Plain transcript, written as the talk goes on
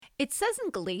It says in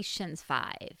Galatians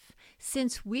 5,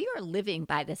 since we are living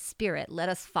by the Spirit, let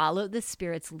us follow the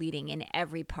Spirit's leading in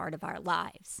every part of our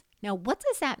lives. Now, what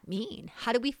does that mean?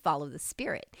 How do we follow the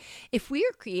Spirit? If we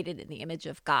are created in the image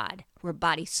of God, we're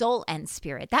body, soul, and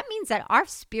spirit. That means that our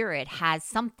spirit has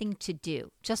something to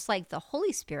do, just like the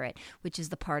Holy Spirit, which is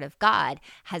the part of God,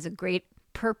 has a great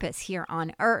purpose here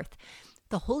on earth.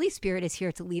 The Holy Spirit is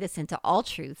here to lead us into all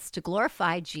truths, to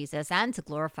glorify Jesus and to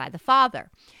glorify the Father.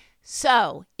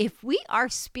 So if we are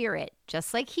spirit,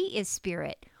 just like he is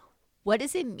spirit, what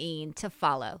does it mean to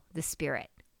follow the Spirit?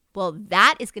 Well,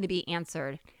 that is going to be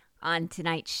answered on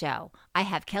tonight's show. I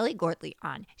have Kellie Gordley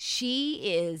on.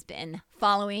 She has been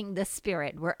following the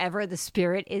Spirit wherever the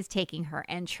Spirit is taking her.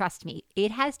 And trust me,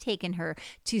 it has taken her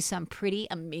to some pretty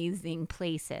amazing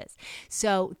places.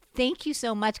 So thank you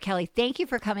so much, Kellie. Thank you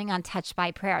for coming on Touched by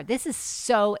Prayer. This is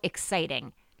so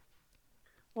exciting.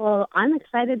 Well, I'm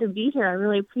excited to be here. I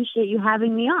really appreciate you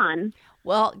having me on.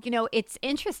 Well, you know, it's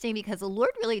interesting because the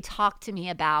Lord really talked to me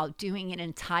about doing an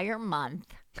entire month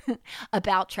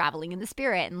about traveling in the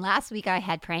Spirit. And last week I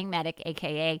had Praying Medic,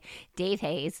 aka Dave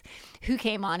Hayes, who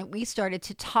came on and we started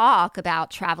to talk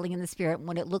about traveling in the Spirit and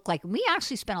what it looked like. And we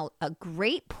actually spent a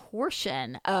great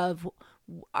portion of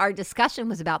our discussion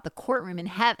was about the courtroom in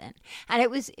heaven. And it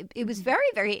was very,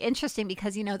 very interesting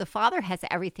because, you know, the Father has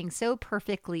everything so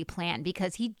perfectly planned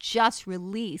because he just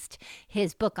released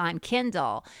his book on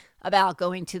Kindle about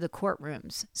going to the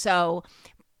courtrooms. So,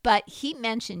 but he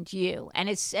mentioned you and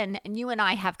you and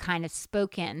I have kind of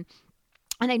spoken.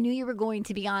 And I knew you were going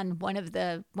to be on one of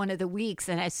the weeks.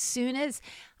 And as soon as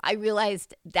I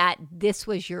realized that this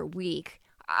was your week,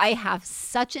 I have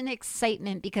such an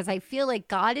excitement because I feel like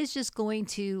God is just going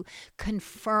to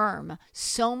confirm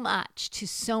so much to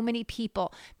so many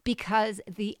people because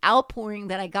the outpouring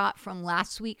that I got from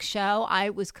last week's show,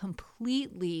 I was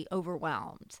completely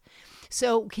overwhelmed.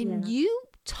 So can you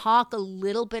talk a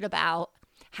little bit about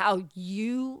how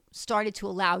you started to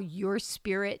allow your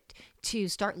spirit to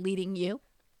start leading you?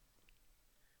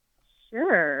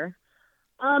 Sure.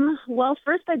 Well,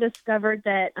 first I discovered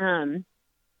that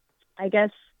I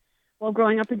guess, well,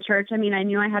 growing up in church, I mean, I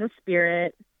knew I had a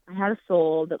spirit, I had a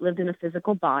soul that lived in a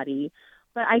physical body,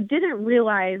 but I didn't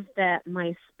realize that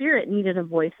my spirit needed a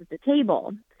voice at the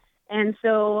table. And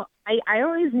so I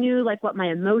always knew, like, what my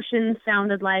emotions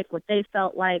sounded like, what they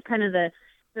felt like, kind of the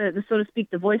so to speak,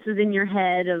 the voices in your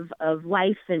head of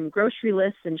life and grocery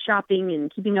lists and shopping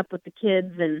and keeping up with the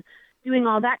kids and doing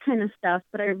all that kind of stuff.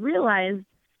 But I realized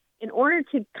in order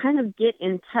to kind of get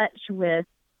in touch with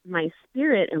my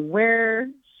spirit and where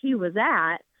she was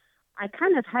at, I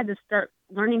kind of had to start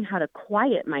learning how to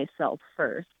quiet myself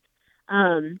first.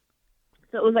 So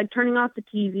it was like turning off the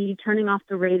TV, turning off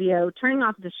the radio, turning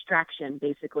off distraction,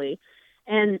 basically.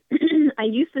 And I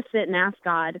used to sit and ask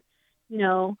God, you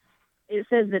know, it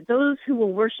says that those who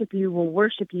will worship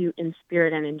you in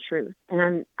spirit and in truth.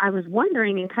 And I was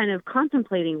wondering and kind of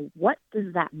contemplating, what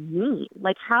does that mean?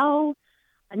 Like, how...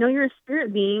 I know you're a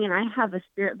spirit being and I have a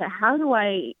spirit, but how do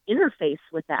I interface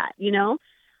with that, you know?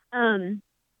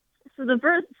 So the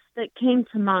verse that came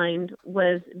to mind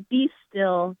was, be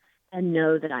still and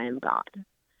know that I am God.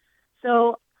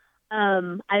 So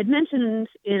I had mentioned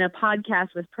in a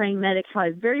podcast with Praying Medic how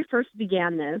I very first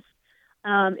began this,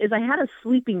 is I had a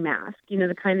sleeping mask, you know,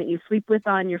 the kind that you sleep with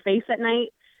on your face at night.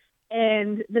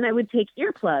 And then I would take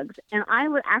earplugs and I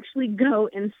would actually go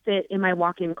and sit in my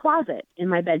walk-in closet in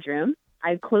my bedroom.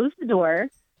 I'd close the door,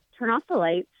 turn off the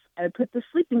lights, I would put the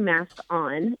sleeping mask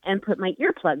on and put my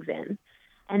earplugs in.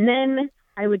 And then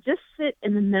I would just sit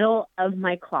in the middle of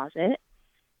my closet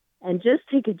and just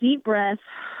take a deep breath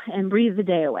and breathe the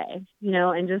day away, you know,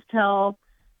 and just tell,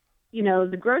 you know,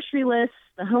 the grocery lists,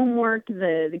 the homework,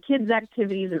 the kids'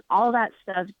 activities and all that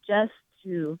stuff just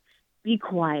to be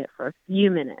quiet for a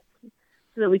few minutes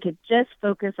so that we could just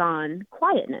focus on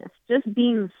quietness, just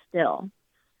being still.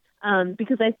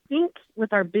 Because I think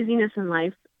with our busyness in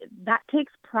life, that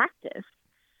takes practice.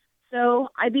 So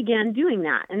I began doing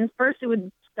that. And first it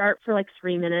would start for like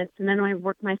 3 minutes, and then I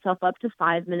worked myself up to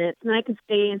 5 minutes, and then I could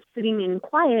stay sitting in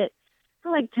quiet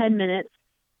for like 10 minutes.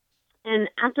 And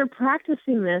after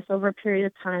practicing this over a period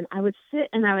of time, I would sit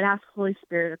and I would ask Holy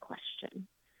Spirit a question.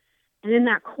 And in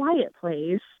that quiet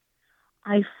place,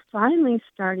 I finally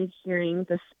started hearing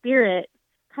the Spirit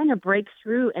kind of break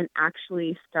through and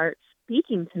actually start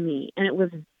speaking to me. And it was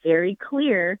very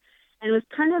clear. And it was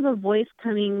kind of a voice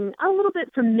coming a little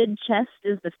bit from mid-chest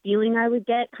is the feeling I would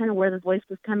get, kind of where the voice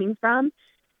was coming from.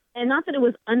 And not that it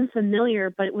was unfamiliar,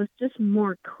 but it was just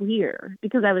more clear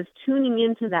because I was tuning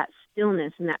into that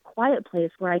stillness and that quiet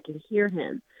place where I could hear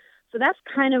him. So that's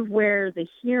kind of where the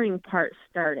hearing part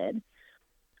started.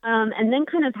 And then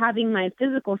kind of having my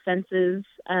physical senses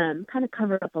kind of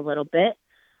covered up a little bit.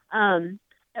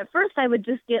 At first, I would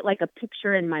just get like a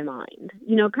picture in my mind.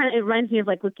 Kind of it reminds me of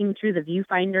like looking through the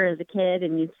viewfinder as a kid,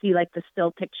 and you'd see like the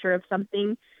still picture of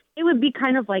something. It would be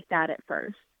kind of like that at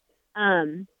first.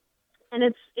 And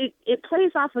it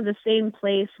plays off of the same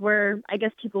place where I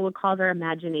guess people would call their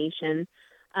imagination,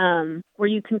 where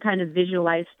you can kind of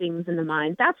visualize things in the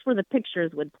mind. That's where the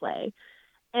pictures would play.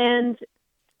 And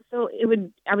so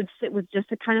I would sit with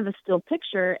just a kind of a still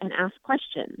picture and ask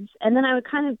questions. And then I would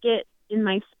kind of get in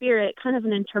my spirit kind of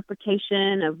an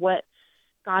interpretation of what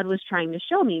God was trying to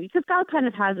show me, because God kind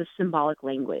of has a symbolic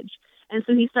language. And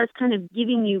so he starts kind of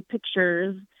giving you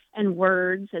pictures and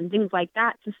words and things like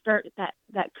that to start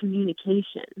that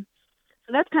communication.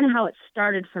 So that's kind of how it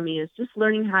started for me, is just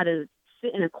learning how to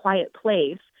sit in a quiet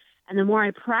place. And the more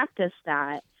I practiced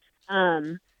that,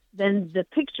 then the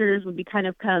pictures would be kind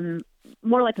of come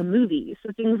more like a movie.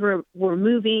 So things were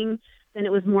moving, then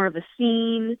it was more of a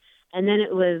scene, and then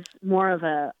it was more of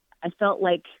I felt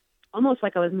like almost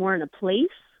like I was more in a place.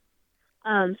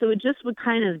 So it just would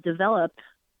kind of develop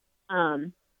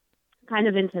kind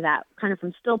of into that, kind of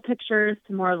from still pictures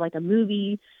to more like a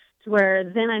movie, to where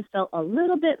then I felt a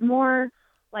little bit more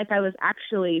like I was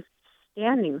actually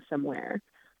standing somewhere.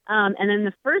 And then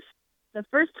the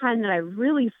first time that I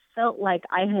really felt like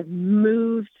I had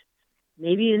moved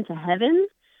maybe into heaven,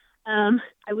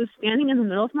 I was standing in the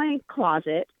middle of my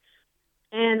closet,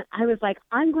 and I was like,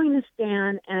 I'm going to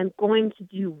stand and I'm going to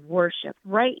do worship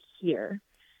right here.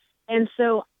 And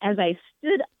so as I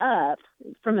stood up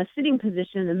from a sitting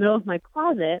position in the middle of my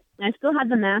closet, and I still had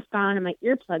the mask on and my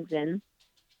earplugs in,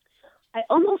 I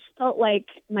almost felt like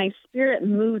my spirit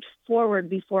moved forward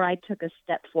before I took a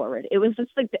step forward. It was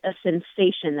just like a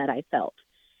sensation that I felt.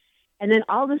 And then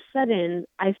all of a sudden,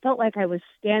 I felt like I was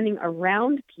standing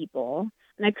around people,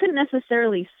 and I couldn't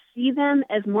necessarily see them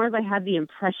as more as I had the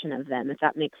impression of them, if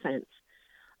that makes sense.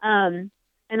 And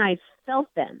I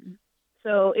felt them.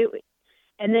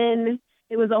 And then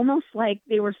it was almost like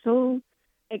they were so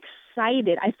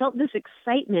excited. I felt this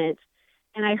excitement,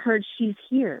 and I heard, "She's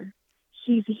here.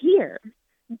 She's here."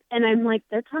 And I'm like,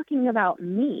 they're talking about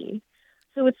me.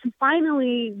 So it's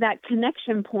finally that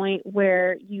connection point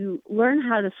where you learn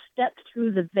how to step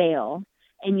through the veil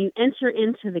and you enter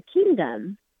into the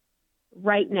kingdom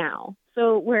right now.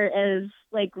 So whereas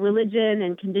like religion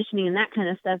and conditioning and that kind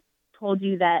of stuff told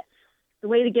you that the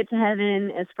way to get to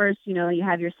heaven is first, you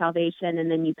have your salvation,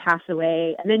 and then you pass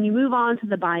away, and then you move on to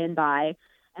the by and by,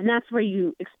 and that's where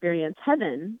you experience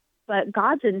heaven. But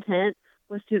God's intent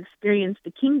was to experience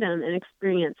the kingdom and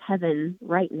experience heaven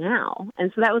right now.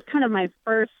 And so that was kind of my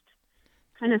first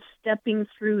kind of stepping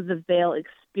through the veil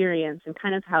experience, and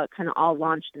kind of how it kind of all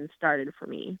launched and started for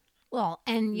me. Well,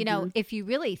 and, if you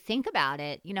really think about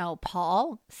it,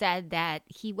 Paul said that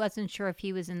he wasn't sure if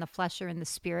he was in the flesh or in the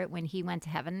spirit when he went to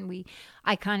heaven.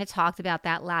 I kind of talked about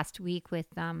that last week with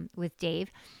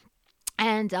Dave.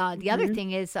 And the other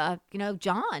thing is,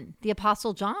 John, the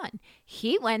Apostle John,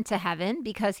 he went to heaven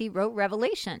because he wrote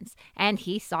Revelations, and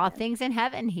he saw things in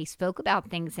heaven. He spoke about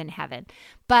things in heaven.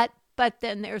 But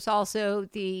then there's also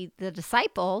the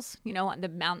disciples, on the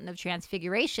mountain of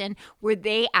transfiguration, where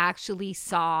they actually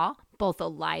saw both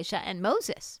Elijah and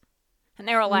Moses. And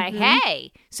they were like,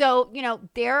 hey, so,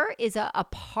 there is a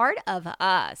part of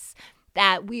us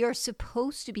that we are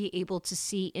supposed to be able to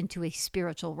see into a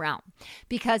spiritual realm.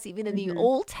 Because even in the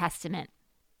Old Testament,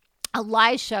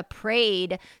 Elisha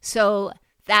prayed so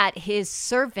that his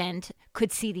servant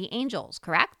could see the angels,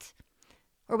 correct?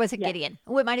 Or was it Gideon?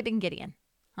 Oh, it might have been Gideon.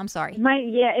 I'm sorry. It might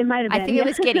have been. I think it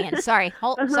was Gideon. Sorry.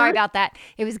 Sorry about that.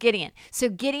 It was Gideon. So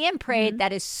Gideon prayed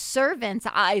that his servant's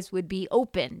eyes would be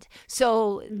opened.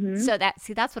 So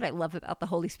that's what I love about the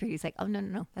Holy Spirit. He's like, oh,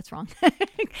 no, that's wrong.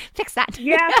 Fix that.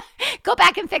 Yeah. Go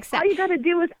back and fix that. All you got to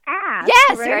do is ask.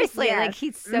 Yeah, right? seriously. Yes. Like,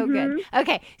 he's so good.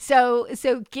 Okay. So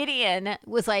Gideon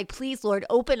was like, please, Lord,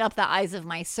 open up the eyes of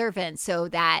my servant so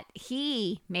that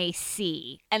he may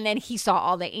see. And then he saw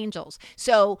all the angels.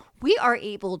 So we are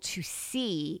able to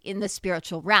see in the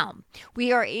spiritual realm.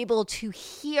 We are able to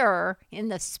hear in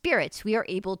the spirits. We are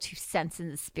able to sense in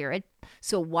the spirit.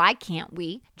 So why can't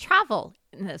we travel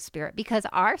in the spirit? Because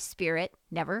our spirit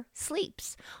never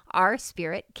sleeps. Our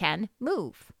spirit can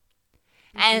move.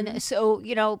 And so,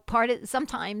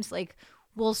 sometimes like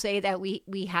we'll say that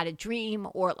we had a dream,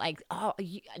 or like,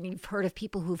 and you've heard of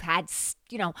people who've had,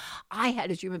 I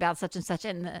had a dream about such and such,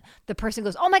 and the person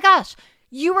goes, oh my gosh,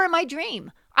 you were in my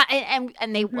dream.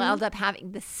 And they wound up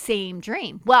having the same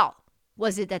dream. Well,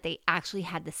 was it that they actually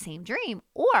had the same dream,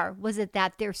 or was it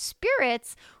that their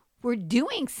spirits were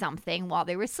doing something while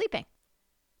they were sleeping?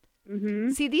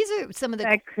 See, these are some of the...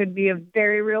 That could be a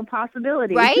very real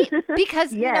possibility. Right?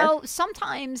 Because, Yes.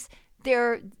 Sometimes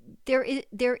there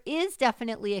is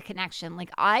definitely a connection.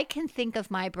 Like, I can think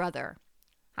of my brother.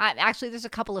 Actually, there's a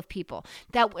couple of people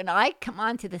that when I come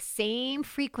onto the same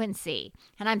frequency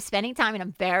and I'm spending time and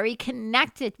I'm very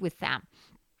connected with them,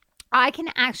 I can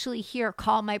actually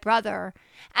call my brother,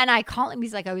 and I call him.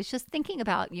 He's like, I was just thinking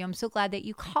about you. I'm so glad that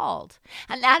you called.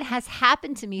 And that has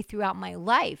happened to me throughout my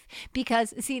life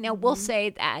because, see, now we'll say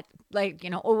that like,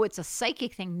 oh, it's a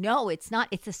psychic thing. No, it's not.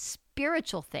 It's a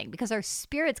spiritual thing because our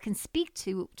spirits can speak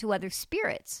to other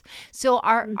spirits. So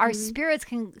our spirits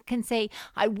can say,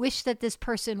 I wish that this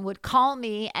person would call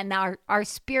me. And our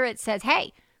spirit says,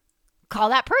 hey, call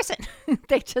that person.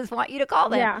 They just want you to call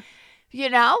them,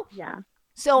 Yeah.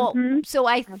 So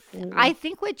I Absolutely.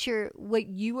 think what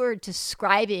you were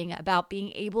describing about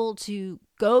being able to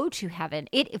go to heaven,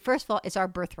 first of all, is our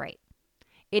birthright.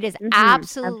 It is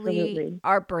absolutely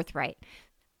our birthright.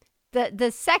 The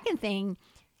second thing,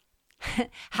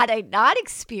 had I not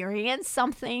experienced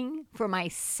something for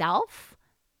myself,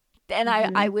 then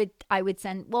I would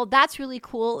send, well, that's really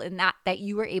cool and that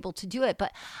you were able to do it.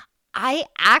 But I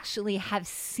actually have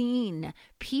seen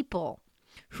people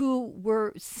who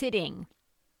were sitting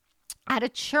at a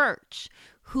church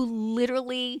who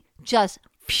literally just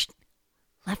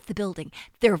left the building.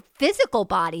 Their physical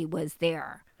body was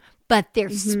there, but their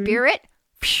spirit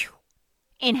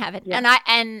in heaven. Yeah.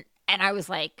 And I was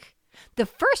like, the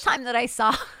first time that I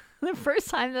saw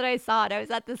it, I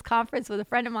was at this conference with a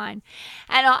friend of mine,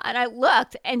 and I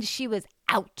looked, and she was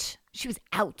out. She was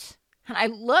out, and I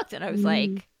looked, and I was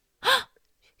like, oh,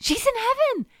 she's in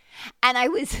heaven, and I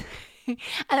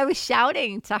was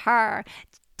shouting to her,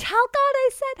 tell God I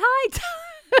said hi,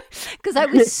 because I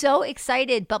was so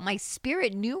excited, but my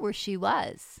spirit knew where she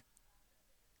was.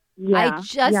 Yeah.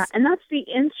 And that's the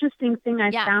interesting thing I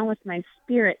found with my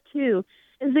spirit too,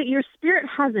 is that your spirit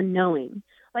has a knowing.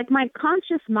 Like my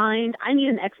conscious mind, I need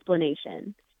an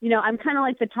explanation. I'm kind of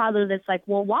like the toddler that's like,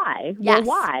 well, why? Yes,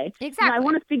 well, why? Exactly. I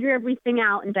want to figure everything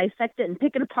out and dissect it and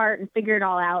pick it apart and figure it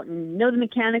all out and know the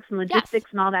mechanics and logistics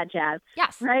and all that jazz.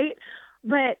 Yes. Right?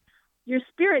 But your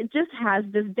spirit just has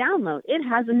this download. It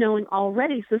has a knowing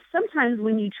already. So sometimes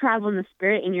when you travel in the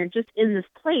spirit and you're just in this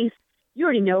place, you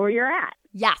already know where you're at.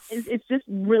 Yes. It's just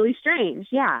really strange.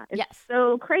 Yeah. It's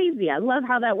so crazy. I love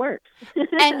how that works.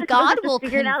 And God will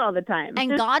figure it out all the time.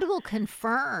 And God will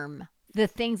confirm the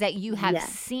things that you have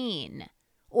seen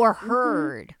or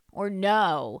heard or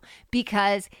know,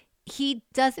 because he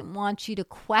doesn't want you to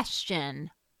question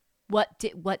what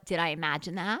did I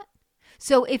imagine that?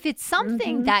 So if it's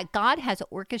something that God has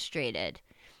orchestrated,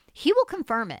 he will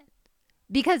confirm it,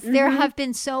 because there have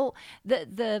been so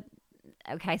the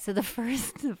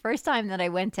first time that I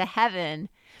went to heaven,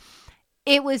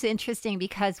 it was interesting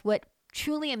because what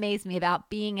truly amazed me about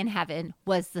being in heaven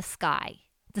was the sky.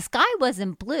 The sky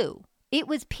wasn't blue. It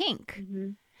was pink.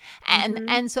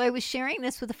 And so I was sharing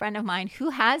this with a friend of mine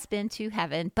who has been to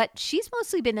heaven, but she's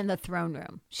mostly been in the throne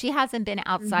room. She hasn't been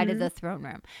outside of the throne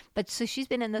room. But so she's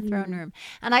been in the throne room.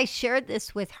 And I shared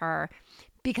this with her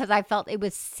because I felt it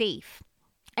was safe.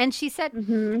 And she said,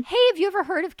 hey, have you ever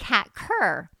heard of Kat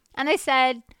Kerr? And I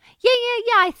said, yeah,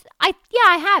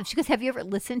 I have. She goes, have you ever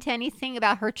listened to anything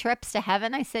about her trips to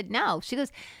heaven? I said, no. She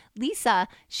goes, Lisa,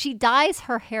 she dyes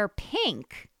her hair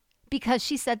pink because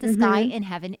she said the sky in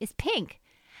heaven is pink.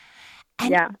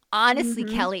 And honestly,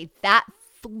 Kelly, that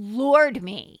floored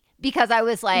me, because I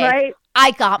was like,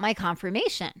 I got my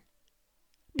confirmation.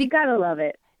 You gotta love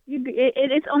it.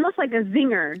 It's almost like a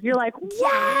zinger. You're like, what?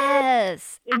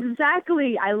 Yes,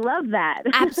 exactly. I love that.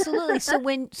 Absolutely. So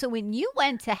when you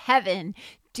went to heaven,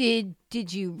 did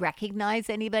you recognize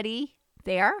anybody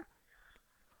there?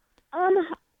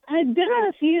 I've been on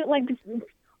a few, like,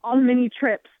 on many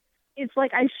trips. It's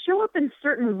like I show up in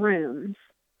certain rooms,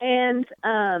 and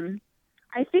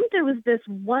I think there was this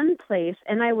one place,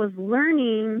 and I was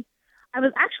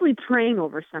actually praying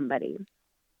over somebody,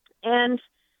 and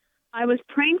I was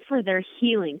praying for their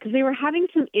healing because they were having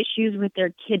some issues with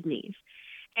their kidneys.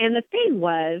 And the thing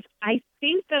was, I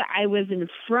think that I was in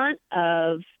front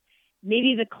of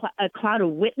maybe a cloud of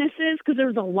witnesses, because there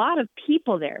was a lot of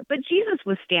people there, but Jesus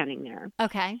was standing there.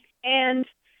 Okay. And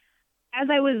as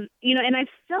I was, and I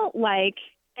felt like,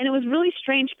 and it was really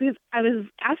strange because I was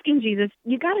asking Jesus,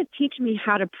 you got to teach me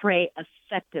how to pray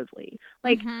effectively.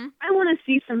 Like, I want to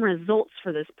see some results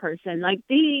for this person. Like,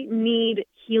 they need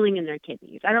healing in their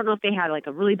kidneys. I don't know if they had like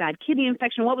a really bad kidney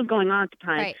infection, what was going on at the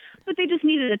time, but they just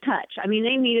needed a touch. I mean,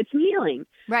 they needed some healing.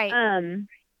 Right.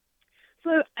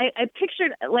 So I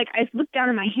pictured, like, I looked down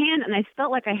at my hand and I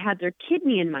felt like I had their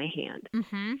kidney in my hand.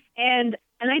 And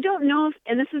And I don't know if,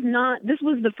 and this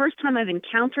was the first time I've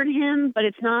encountered him, but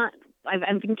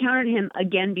I've encountered him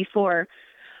again before.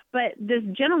 But this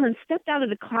gentleman stepped out of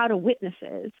the cloud of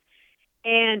witnesses,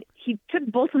 and he took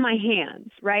both of my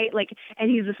hands, right? Like,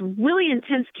 and he's this really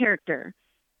intense character.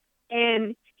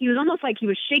 And he was almost like he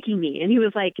was shaking me. And he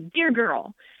was like, "Dear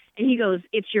girl." And he goes,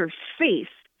 "It's your faith."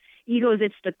 He goes,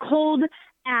 "It's the cold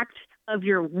act of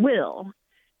your will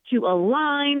to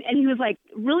align." And he was like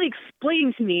really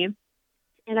explaining to me.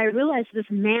 And I realized this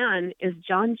man is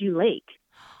John G. Lake.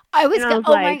 Oh like,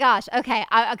 my gosh. Okay.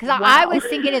 Because wow. I was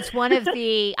thinking it's one of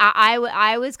the,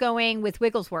 I was going with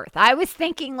Wigglesworth. I was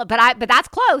thinking, but that's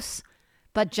close.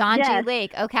 But John G.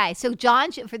 Lake. Okay. So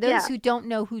for those who don't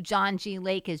know who John G.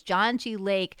 Lake is, John G.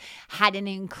 Lake had an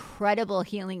incredible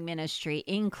healing ministry,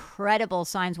 incredible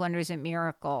signs, wonders, and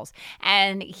miracles.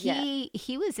 And he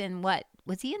was in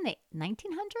was he in the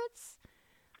 1900s?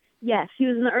 Yes, he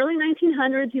was in the early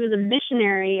 1900s. He was a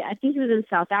missionary. I think he was in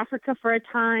South Africa for a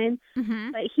time.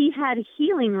 Mm-hmm. But he had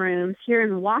healing rooms here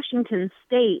in Washington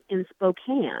State in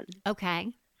Spokane.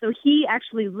 Okay. So he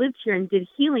actually lived here and did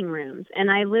healing rooms.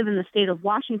 And I live in the state of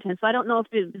Washington. So I don't know if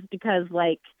it was because,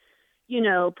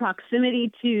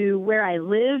 proximity to where I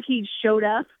live, he showed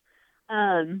up.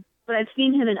 But I've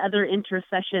seen him in other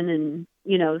intercession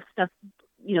and, stuff,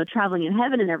 traveling in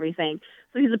heaven and everything.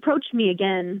 So he's approached me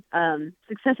again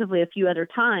successively a few other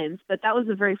times, but that was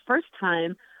the very first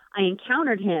time I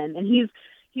encountered him. And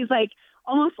he's like,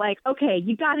 almost like, "Okay,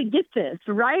 you got to get this,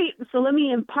 right? So let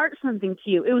me impart something to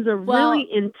you." It was a really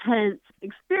intense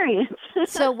experience.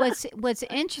 So what's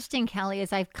interesting, Kelly,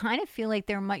 is I kind of feel like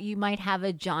you might have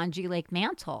a John G. Lake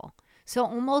mantle. So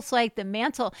almost like the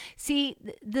mantle. See,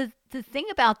 the thing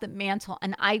about the mantle,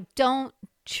 and I don't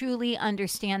truly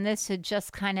understand this, so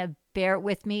just kind of bear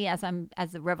with me as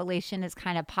the revelation is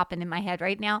kind of popping in my head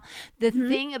right now. The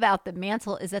thing about the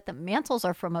mantle is that the mantles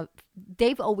are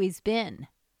they've always been.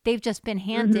 They've just been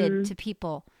handed to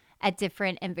people at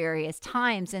different and various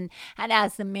times. And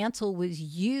as the mantle was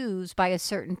used by a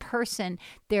certain person,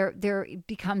 there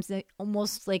becomes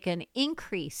almost like an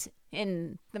increase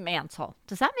in the mantle.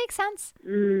 Does that make sense?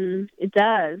 It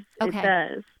does. Okay. It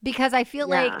does. Because I feel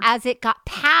like as it got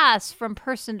passed from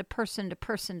person to person to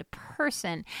person to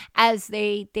person, as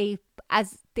they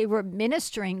were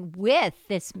ministering with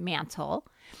this mantle,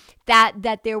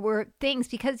 that there were things,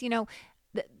 because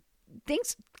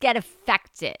things get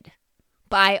affected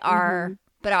by our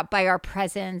by our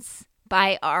presence,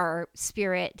 by our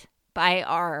spirit,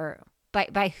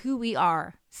 by who we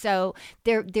are. So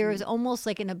there is almost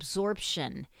like an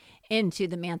absorption into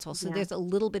the mantle. So there's a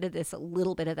little bit of this, a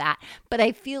little bit of that. But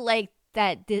I feel like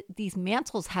that these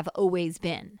mantles have always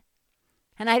been.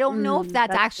 And I don't know if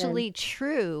that's actually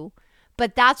true,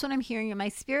 but that's what I'm hearing in my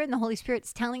spirit. And the Holy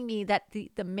Spirit's telling me that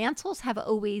the mantles have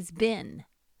always been.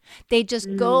 They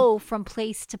just go from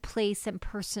place to place and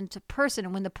person to person.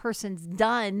 And when the person's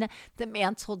done, the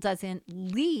mantle doesn't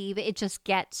leave. It just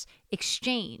gets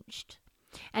exchanged.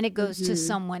 And it goes to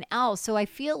someone else. So I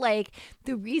feel like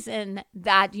the reason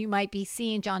that you might be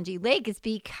seeing John G. Lake is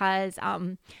because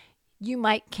you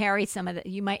might carry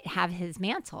you might have his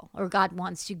mantle, or God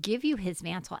wants to give you his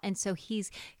mantle. And so he's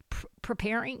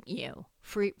preparing you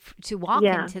to walk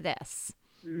into this.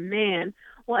 Man.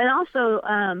 Well, and also,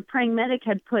 Praying Medic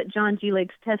had put John G.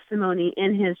 Lake's testimony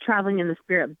in his Traveling in the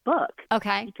Spirit book.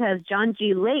 Okay. Because John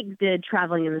G. Lake did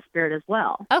Traveling in the Spirit as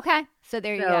well. Okay. So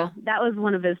there you go. That was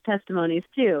one of his testimonies,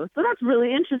 too. So that's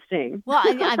really interesting. Well,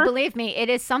 and believe me, it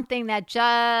is something that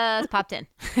just popped in.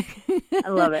 I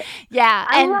love it. Yeah.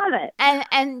 I love it. And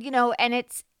and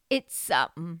it's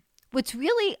what's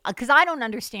really, because I don't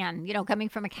understand, coming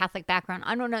from a Catholic background,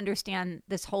 I don't understand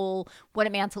this whole what a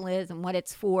mantle is and what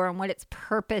it's for and what its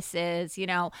purpose is,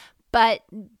 But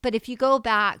if you go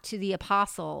back to the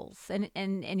apostles and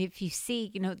if you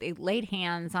see, they laid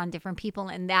hands on different people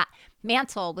and that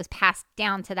mantle was passed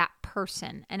down to that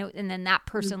person and then that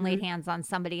person laid hands on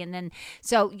somebody. And then,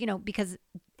 so, because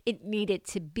it needed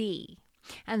to be.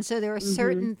 And so there are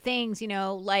certain things,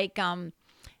 like,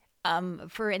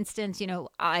 for instance,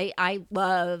 I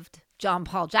loved John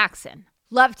Paul Jackson.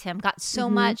 Loved him, got so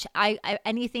much. I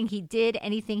anything he did,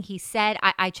 anything he said,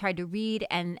 I tried to read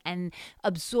and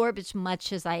absorb as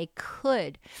much as I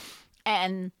could.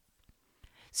 And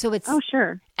So it's, Oh,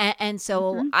 sure. and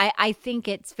so I think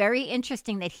it's very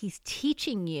interesting that he's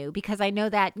teaching you, because I know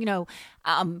that,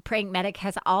 Praying Medic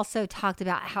has also talked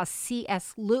about how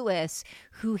C.S. Lewis,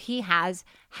 who he has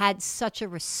had such a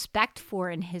respect for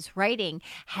in his writing,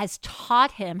 has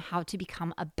taught him how to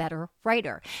become a better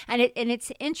writer. And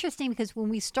it's interesting because when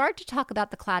we start to talk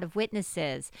about the cloud of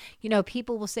witnesses,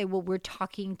 people will say, well, we're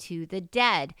talking to the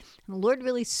dead. And the Lord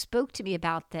really spoke to me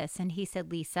about this. And he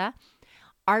said, Lisa,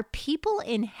 are people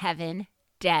in heaven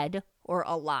dead or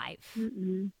alive?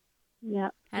 Yeah.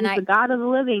 And He's the God of the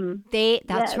living.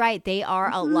 That's right. They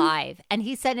are alive. And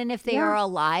he said, and if they are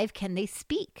alive, can they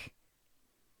speak?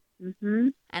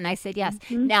 And I said, yes.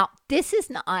 Now, this is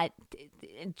not,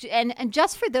 and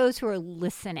just for those who are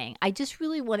listening, I just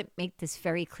really want to make this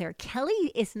very clear.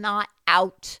 Kellie is not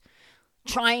out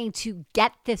trying to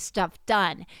get this stuff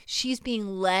done. She's being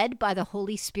led by the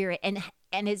Holy Spirit and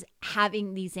is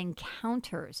having these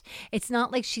encounters. It's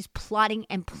not like she's plotting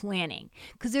and planning,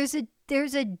 because there's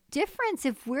a difference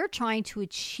if we're trying to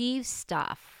achieve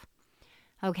stuff,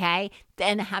 okay,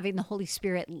 than having the Holy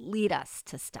Spirit lead us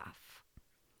to stuff.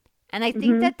 And I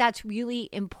think that that's really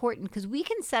important, because we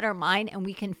can set our mind and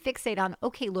we can fixate on,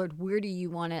 okay, Lord, what do you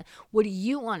want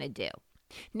to do?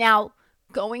 Now,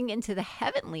 going into the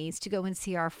heavenlies to go and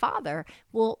see our Father,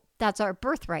 well, that's our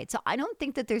birthright. So I don't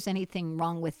think that there's anything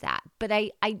wrong with that. But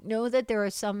I know that there are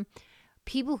some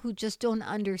people who just don't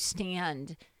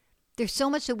understand. There's so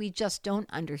much that we just don't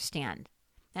understand.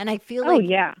 And I feel like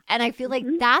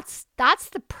that's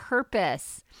the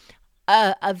purpose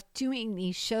of doing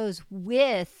these shows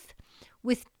with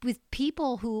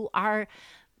people who are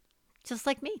just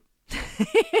like me.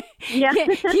 Yeah. Do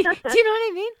you know what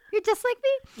I mean? You're just like me.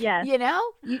 Yes.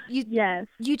 You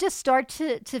you just start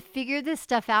to figure this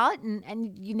stuff out,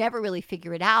 and you never really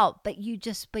figure it out, but you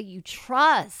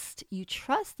trust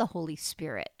the Holy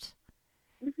Spirit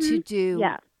to do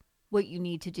what you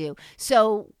need to do.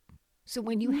 So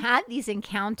when you had these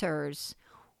encounters,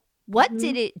 what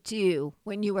did it do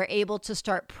when you were able to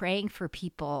start praying for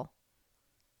people?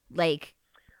 Like,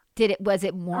 was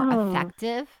it more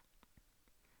effective?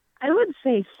 I would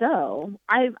say so.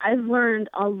 I've learned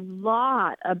a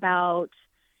lot about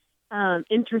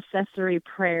intercessory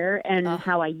prayer and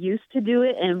how I used to do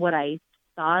it and what I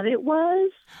thought it was,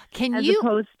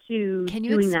 opposed to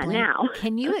doing that now.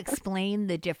 Can you explain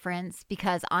the difference?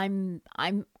 Because I'm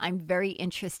very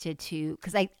interested to,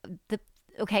 because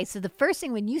so the first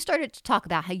thing, when you started to talk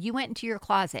about how you went into your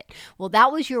closet, well,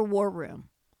 that was your war room.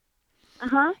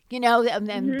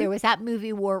 And there was that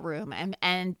movie War Room,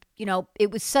 and it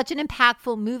was such an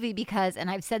impactful movie because, and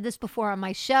I've said this before on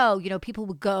my show, people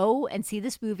would go and see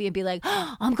this movie and be like,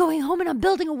 oh, I'm going home and I'm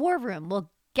building a war room. Well,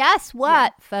 guess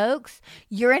what, folks?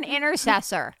 You're an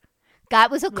intercessor. God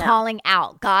was calling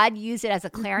out. God used it as a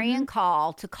clarion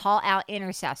call to call out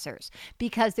intercessors,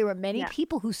 because there were many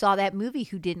people who saw that movie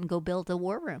who didn't go build a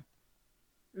war room.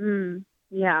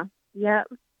 Yeah.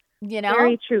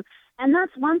 Very true. And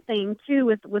that's one thing, too,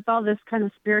 with all this kind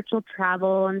of spiritual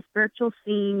travel and spiritual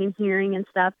seeing and hearing and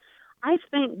stuff. I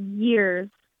spent years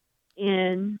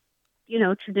in,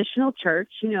 traditional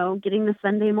church, getting the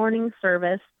Sunday morning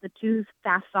service, the 2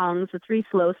 fast songs, the 3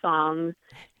 slow songs,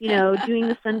 doing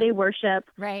the Sunday worship.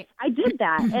 Right. I did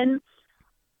that. And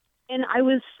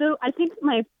I think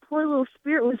my poor little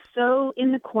spirit was so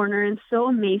in the corner and so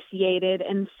emaciated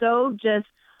and so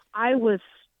I was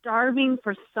starving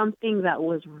for something that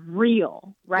was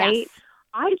real, right? Yes.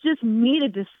 I just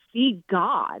needed to see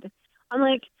God.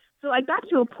 So I got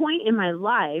to a point in my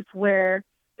life where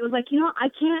it was like, I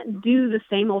can't do the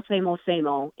same old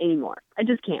anymore. I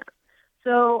just can't.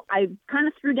 So I kind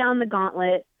of threw down the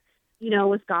gauntlet,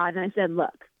 with God, and I said,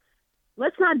 look,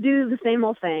 let's not do the same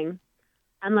old thing.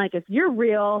 I'm like, if you're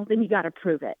real, then you got to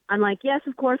prove it. I'm like, yes,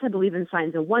 of course, I believe in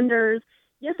signs and wonders.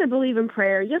 Yes, I believe in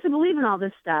prayer. Yes, I believe in all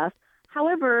this stuff.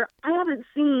 However, I haven't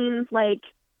seen,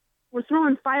 we're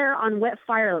throwing fire on wet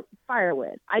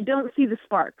firewood. I don't see the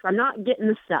sparks. I'm not getting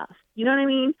the stuff. You know what I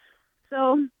mean?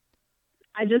 So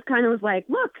I just kind of was like,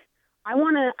 look, I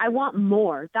want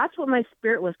more. That's what my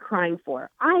spirit was crying for.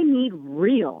 I need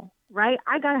real, right?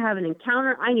 I got to have an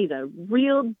encounter. I need a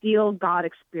real deal God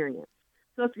experience.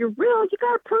 So if you're real, you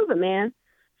got to prove it, man.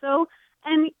 So,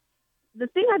 and the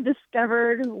thing I've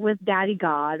discovered with Daddy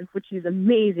God, which is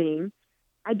amazing,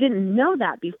 I didn't know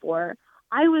that before.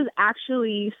 I was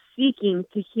actually seeking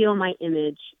to heal my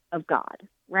image of God,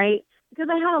 right? Because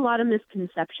I had a lot of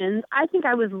misconceptions. I think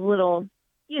I was a little,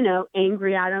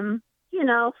 angry at him,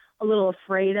 a little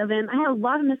afraid of him. I had a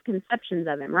lot of misconceptions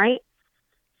of him, right?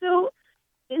 So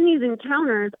in these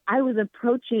encounters, I was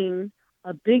approaching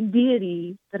a big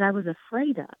deity that I was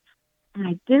afraid of. And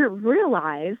I didn't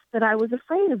realize that I was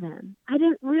afraid of him. I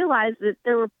didn't realize that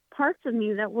there were parts of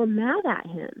me that were mad at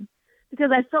him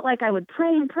because I felt like I would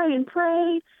pray and pray and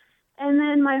pray. And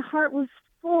then my heart was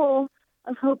full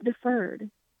of hope deferred.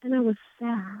 And I was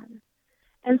sad.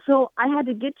 And so I had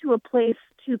to get to a place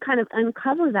to kind of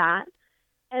uncover that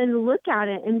and look at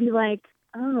it and be like,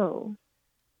 oh,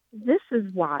 this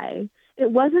is why.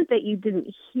 It wasn't that you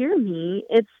didn't hear me.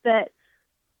 It's that,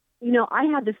 I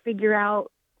had to figure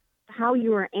out how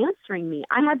you were answering me.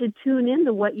 I had to tune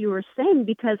into what you were saying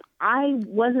because I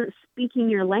wasn't speaking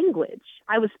your language.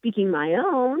 I was speaking my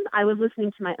own. I was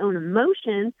listening to my own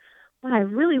emotions, but I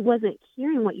really wasn't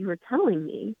hearing what you were telling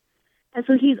me. And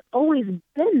so he's always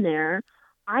been there.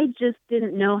 I just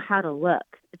didn't know how to look,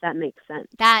 if that makes sense.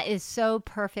 That is so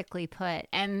perfectly put.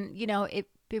 And,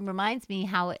 it reminds me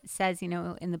how it says,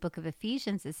 in the book of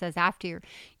Ephesians, it says after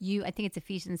you, I think it's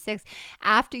Ephesians 6,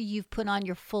 after you've put on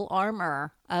your full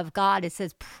armor of God, it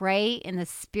says pray in the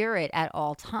Spirit at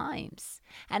all times.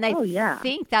 And I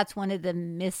think that's one of the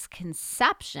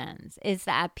misconceptions is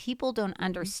that people don't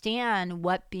understand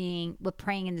what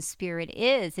praying in the Spirit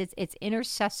is. It's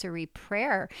intercessory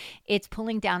prayer. It's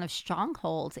pulling down of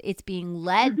strongholds. It's being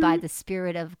led by the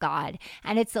Spirit of God.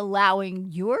 And it's allowing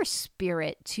your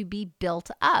spirit to be built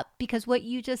up. Because what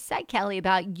you just said, Kelly,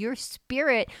 about your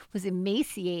spirit was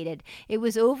emaciated. It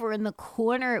was over in the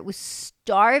corner. It was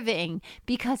starving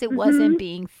because it wasn't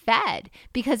being fed.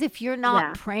 Because if you're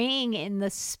not praying in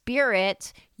the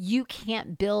Spirit, you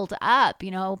can't build up.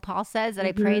 Paul says that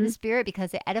I pray in the Spirit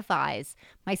because it edifies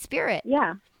my spirit.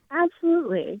 Yeah,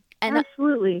 absolutely.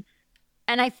 Absolutely.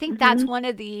 And I think that's one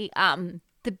of the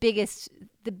biggest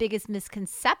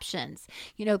misconceptions.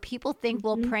 People think,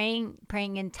 well, praying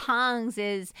in tongues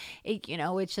is,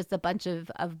 it's just a bunch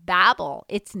of babble.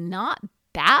 It's not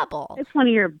babble. It's one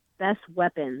of your best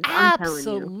weapons.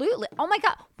 Absolutely. Oh my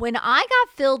God. When I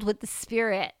got filled with the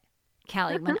Spirit,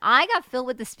 Kelly, when I got filled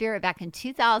with the Spirit back in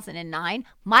 2009,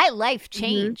 my life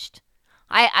changed.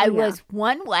 I was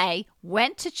one way,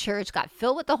 went to church, got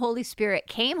filled with the Holy Spirit,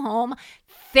 came home,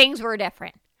 things were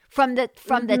different. From the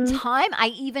time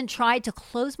I even tried to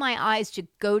close my eyes to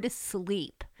go to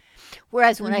sleep.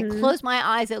 Whereas when I closed my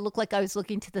eyes, it looked like I was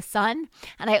looking to the sun.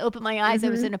 And I opened my eyes, I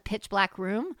was in a pitch black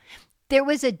room. There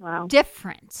was a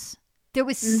difference. There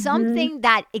was something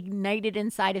that ignited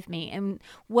inside of me. And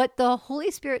what the Holy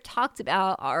Spirit talks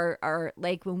about are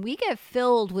like when we get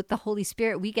filled with the Holy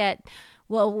Spirit,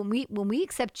 when we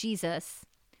accept Jesus,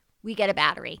 we get a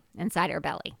battery inside our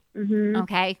belly.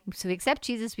 Okay. So we accept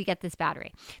Jesus, we get this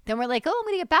battery. Then we're like, I'm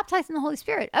going to get baptized in the Holy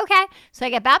Spirit. Okay. So I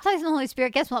get baptized in the Holy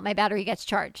Spirit. Guess what? My battery gets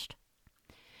charged.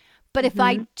 But if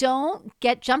I don't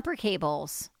get jumper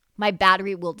cables, my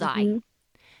battery will die.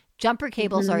 Jumper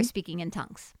cables are speaking in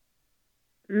tongues.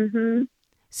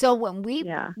 So when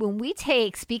we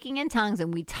take speaking in tongues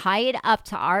and we tie it up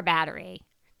to our battery,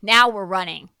 now we're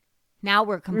running. Now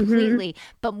we're completely,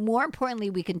 but more importantly,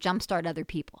 we can jumpstart other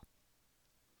people.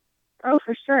 Oh,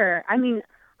 for sure. I mean,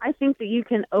 I think that you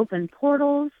can open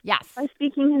portals by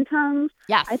speaking in tongues.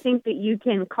 Yes. I think that you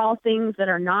can call things that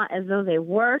are not as though they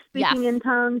were speaking in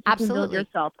tongues. You Absolutely. can build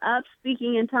yourself up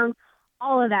speaking in tongues.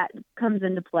 All of that comes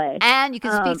into play. And you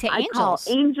can speak to angels. I call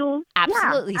angels.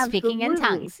 Absolutely. Speaking in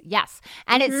tongues. Yes.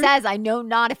 And it says, I know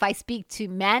not if I speak to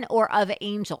men or of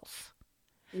angels.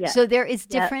 Yes. So there is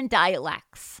different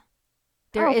dialects.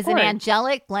 There is an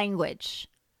angelic language,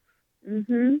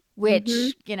 which,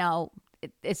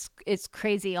 it's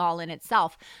crazy all in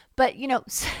itself. But,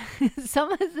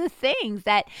 some of the things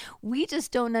that we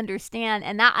just don't understand.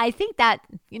 And that I think that,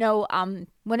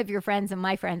 one of your friends and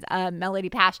my friends, Melody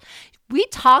Pash, we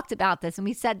talked about this and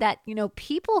we said that,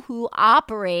 people who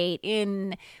operate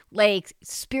in like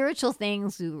spiritual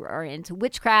things, who are into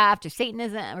witchcraft or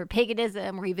Satanism or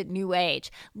paganism or even New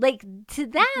Age, like to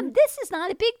them, this is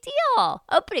not a big deal.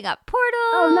 Opening up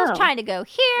portals, trying to go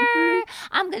here.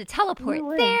 I'm going to teleport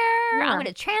there. Yeah. I'm going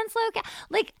to translocate.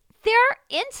 Like they're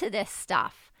into this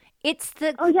stuff. It's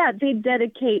the they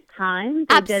dedicate time.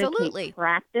 They dedicate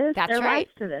practice. That's their right.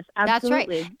 lives to this.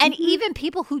 Absolutely. That's right. And even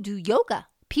people who do yoga,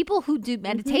 people who do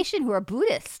meditation, who are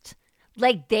Buddhist,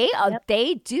 like they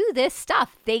do this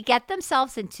stuff. They get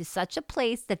themselves into such a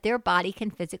place that their body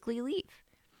can physically leave.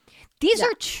 These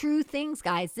are true things,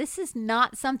 guys. This is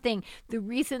not something. The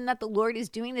reason that the Lord is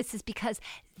doing this is because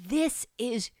this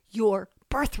is your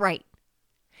birthright.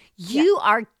 You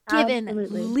are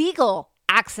given legal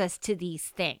access to these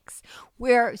things,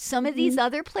 where some of these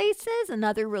other places and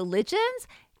other religions,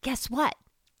 guess what?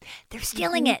 They're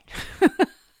stealing it.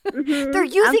 They're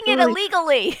using it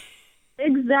illegally.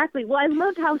 Exactly. Well, I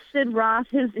loved how Sid Roth,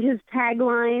 his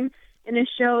tagline and it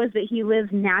shows that he lives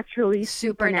naturally,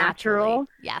 supernatural.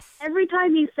 Yes. Every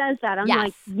time he says that, I'm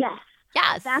like,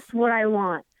 yes, that's what I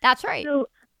want. That's right. So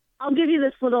I'll give you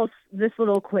this little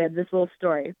quib, this little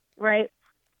story, right?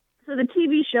 So the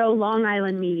TV show Long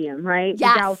Island Medium, right?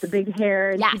 Yes. The gal with the big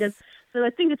hair, and she does. So I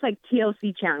think it's like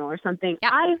TLC channel or something.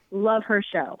 Yep. I love her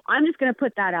show. I'm just going to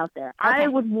put that out there. Okay. I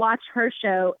would watch her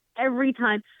show every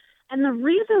time. And the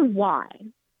reason why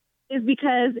is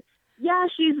because,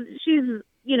 she's,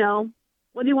 you know,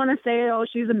 what do you want to say? Oh,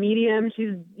 she's a medium.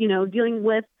 She's, you know, dealing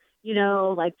with, you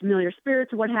know, like familiar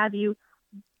spirits or what have you.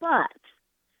 But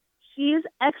she is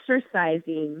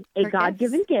exercising a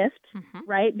God-given gift,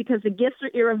 right? Because the gifts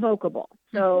are irrevocable.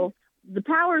 So the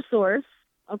power source,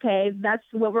 okay, that's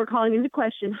what we're calling into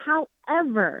question.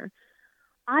 However,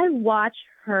 I watch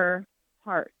her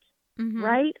heart,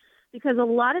 right? Because a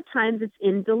lot of times it's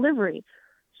in delivery.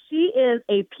 She is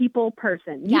a people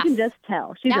person. You can just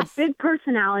tell. She's a big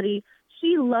personality.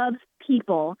 She loves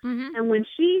people. And when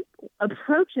she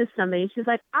approaches somebody, she's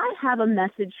like, I have a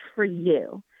message for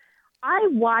you. I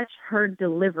watch her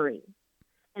delivery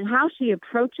and how she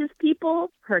approaches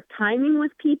people, her timing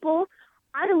with people.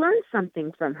 I learned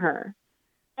something from her.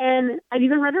 And I've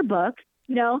even read her book.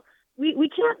 You know, we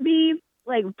can't be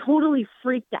like totally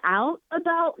freaked out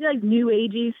about like new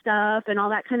agey stuff and all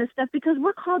that kind of stuff because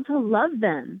we're called to love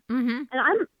them. And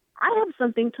I have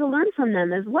something to learn from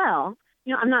them as well.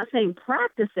 You know, I'm not saying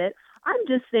practice it. I'm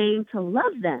just saying to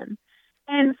love them.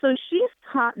 And so she's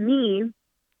taught me,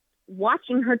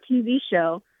 watching her TV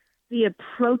show, the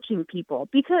approaching people,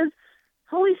 because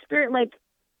Holy Spirit, like,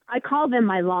 I call them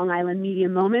my Long Island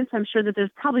Medium moments. I'm sure that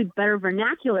there's probably better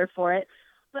vernacular for it,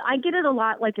 but I get it a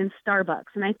lot like in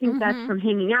Starbucks, and I think that's from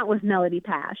hanging out with Melody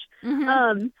Pash.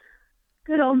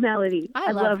 Good old Melody.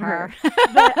 I love her. But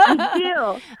I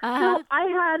do. So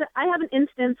I have an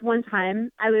instance one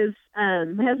time. I was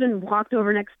my husband walked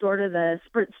over next door to the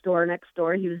Sprint store next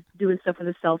door. He was doing stuff with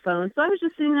his cell phone. So I was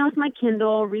just sitting there with my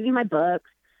Kindle, reading my books,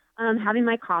 having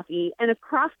my coffee, and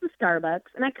across the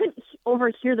Starbucks, and I couldn't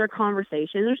overhear their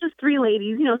conversation. There's just three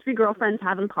ladies, you know, three girlfriends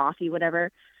having coffee,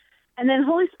 whatever. And then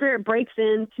Holy Spirit breaks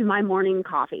into my morning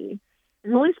coffee.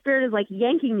 And the Holy Spirit is like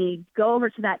yanking me, go over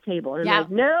to that table. And I'm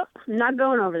like, nope, I'm not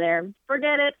going over there.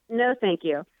 Forget it. No, thank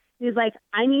you. He's like,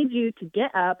 I need you to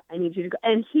get up. I need you to go.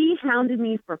 And he hounded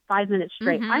me for 5 minutes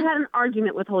straight. I had an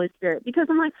argument with Holy Spirit because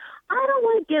I'm like, I don't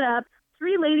want to get up.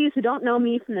 Three ladies who don't know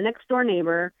me from the next door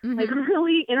neighbor, like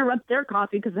really interrupt their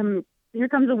coffee because here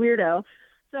comes a weirdo.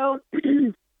 So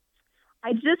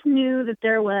I just knew that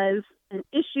there was an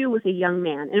issue with a young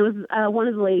man. And it was one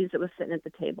of the ladies that was sitting at the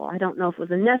table. I don't know if it was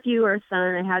a nephew or a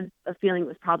son. I had a feeling it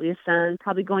was probably a son,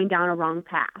 probably going down a wrong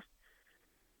path.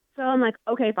 So I'm like,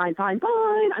 okay, fine. I'm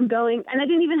going. And I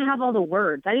didn't even have all the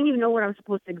words. I didn't even know what I was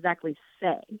supposed to exactly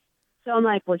say. So I'm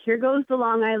like, well, here goes the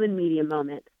Long Island Medium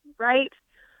moment, right?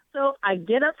 So I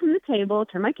get up from the table,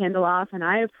 turn my Kindle off, and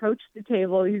I approach the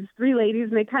table. These three ladies,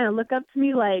 and they kind of look up to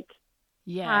me like,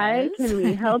 hi, can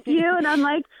we help you? And I'm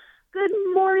like, good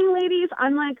morning, ladies.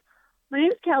 I'm like, my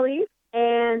name's Kellie,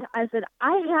 and I said,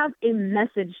 I have a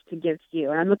message to give to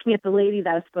you. And I'm looking at the lady that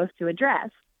I was supposed to address.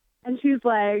 And she's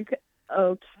like,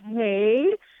 okay.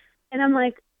 And I'm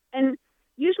like, and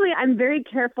usually I'm very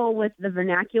careful with the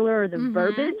vernacular or the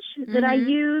verbiage that I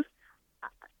use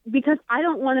because I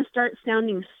don't want to start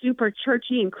sounding super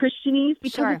churchy and Christianese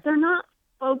because if they're not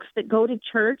folks that go to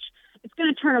church, it's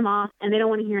going to turn them off and they don't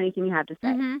want to hear anything you have to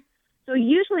say. So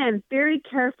usually I'm very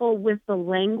careful with the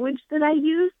language that I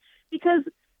use because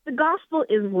the gospel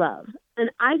is love. And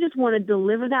I just want to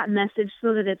deliver that message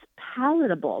so that it's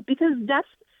palatable because that's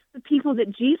the people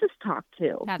that Jesus talked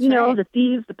to. That's you know, the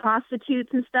thieves, the prostitutes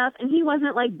and stuff. And he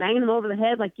wasn't like banging them over the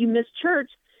head like you missed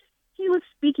church. He was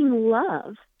speaking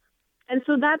love. And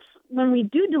so that's when we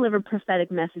do deliver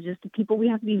prophetic messages to people, we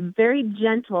have to be very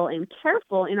gentle and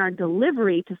careful in our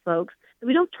delivery to folks that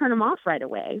we don't turn them off right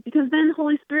away because then the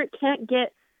Holy Spirit can't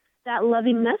get that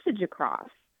loving message across.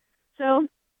 So,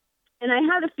 and I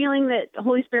had a feeling that the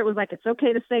Holy Spirit was like, it's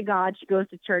okay to say God. She goes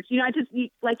to church. You know,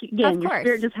 again, your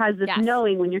spirit just has this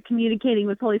knowing when you're communicating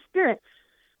with Holy Spirit.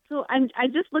 So I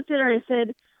just looked at her and I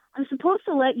said, I'm supposed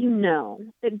to let you know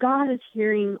that God is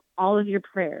hearing all of your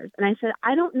prayers. And I said,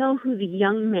 I don't know who the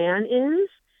young man is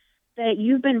that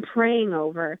you've been praying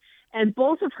over. And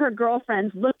both of her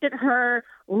girlfriends looked at her,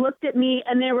 looked at me,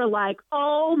 and they were like,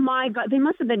 oh, my God. They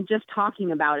must have been just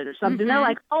talking about it or something. They're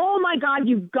like, oh, my God,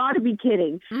 you've got to be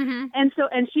kidding. And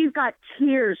she's got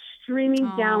tears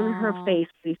streaming down her face,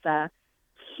 Lisa.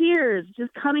 Tears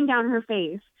just coming down her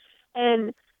face.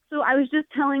 And so I was just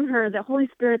telling her that Holy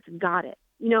Spirit's got it.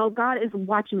 You know, God is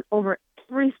watching over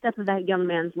every step of that young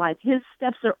man's life. His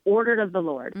steps are ordered of the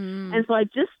Lord. And so I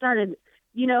just started,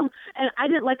 and I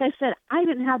didn't, like I said, I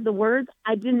didn't have the words.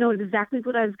 I didn't know exactly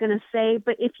what I was going to say.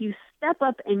 But if you step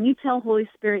up and you tell Holy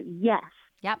Spirit, yes,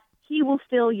 Yep. He will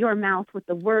fill your mouth with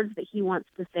the words that He wants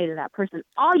to say to that person.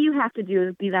 All you have to do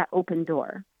is be that open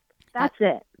door. That's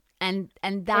it. And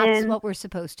that's what we're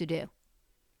supposed to do.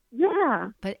 Yeah.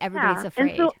 But everybody's afraid.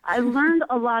 And so I learned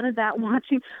a lot of that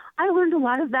I learned a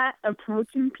lot of that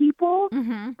approaching people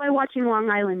by watching Long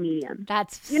Island Medium.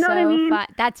 That's what I mean?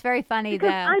 That's very funny, because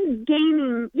though. I'm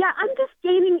just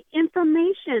gaining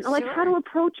information, like how to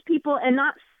approach people and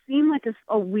not seem like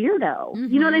a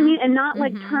weirdo. You know what I mean? And not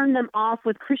like turn them off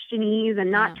with Christianese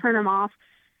and not turn them off.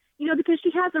 Because she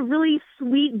has a really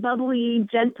sweet, bubbly,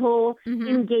 gentle,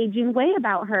 engaging way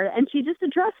about her. And she just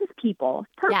addresses people,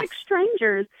 perfect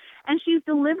strangers. And she's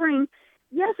delivering,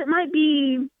 yes, it might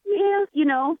be,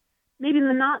 maybe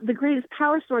not the greatest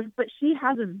power source, but she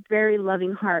has a very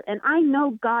loving heart. And I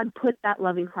know God put that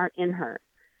loving heart in her.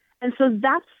 And so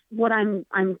that's what I'm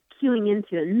cueing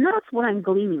into. And that's what I'm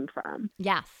gleaning from.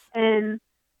 Yes. And,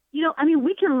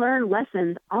 we can learn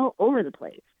lessons all over the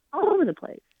place.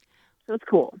 So it's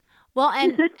cool. Well,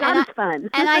 and it's fun.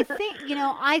 And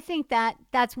I think that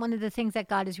that's one of the things that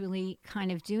God is really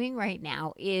kind of doing right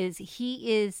now is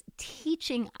He is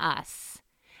teaching us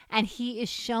and He is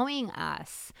showing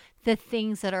us the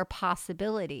things that are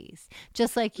possibilities.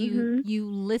 Just like you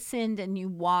listened and you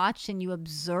watched and you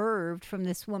observed from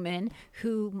this woman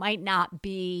who might not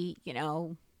be,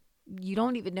 you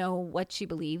don't even know what she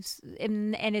believes,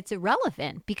 and it's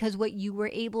irrelevant because what you were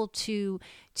able to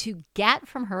get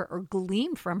from her or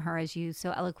glean from her, as you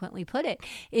so eloquently put it,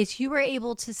 is you were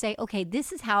able to say, okay,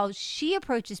 this is how she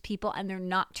approaches people and they're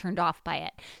not turned off by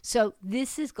it. So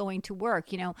this is going to work.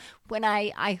 When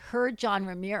I heard John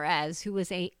Ramirez, who was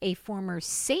a former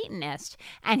Satanist,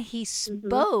 and he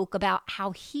spoke about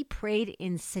how he prayed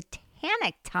in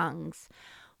satanic tongues.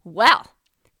 Well,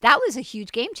 that was a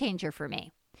huge game changer for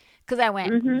me. Because I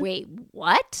went, wait,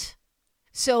 what?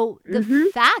 So the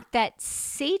fact that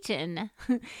Satan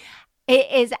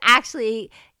is actually,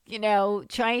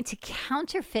 trying to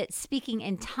counterfeit speaking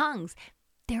in tongues,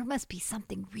 there must be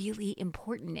something really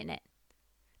important in it.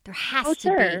 There has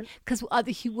to be. Because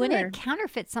he wouldn't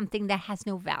counterfeit something that has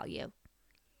no value.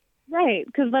 Right,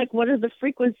 because what is the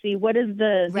frequency? What is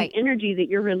the energy that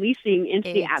you're releasing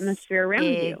into the atmosphere around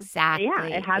you? Exactly. Yeah,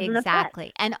 it has an effect.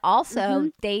 And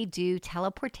also, they do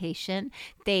teleportation.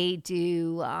 They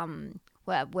do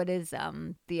what is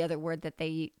the other word that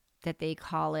they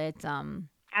call it?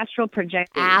 Astral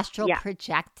projecting.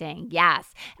 Projecting,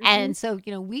 yes. And so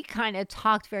we kind of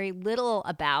talked very little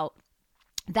about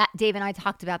that. Dave and I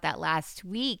talked about that last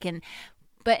week, and.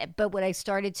 But what I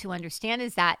started to understand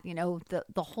is that,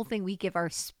 the whole thing, we give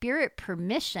our spirit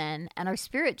permission and our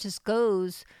spirit just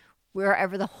goes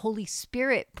wherever the Holy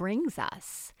Spirit brings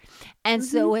us. And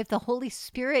so if the Holy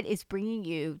Spirit is bringing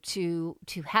you to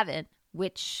heaven,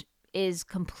 which is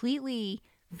completely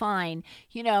fine,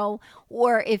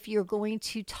 or if you're going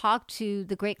to talk to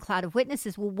the great cloud of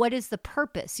witnesses, well, what is the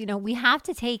purpose? We have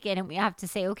to take it and we have to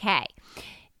say, okay,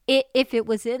 if it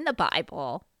was in the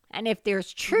Bible and if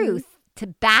there's truth, to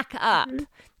back up,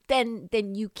 then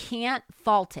you can't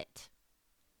fault it.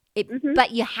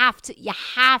 But you have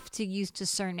to use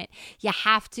discernment. You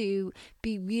have to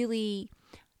be really,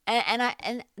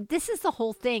 and this is the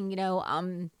whole thing.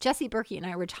 Jesse Berkey and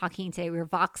I were talking today. We were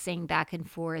Voxing back and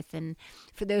forth, and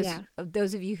for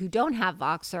those of you who don't have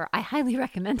Voxer, I highly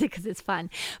recommend it because it's fun.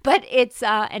 But it's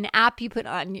an app you put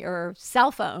on your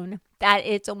cell phone that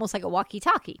it's almost like a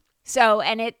walkie-talkie. So,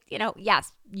 and it,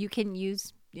 yes, you can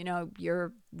use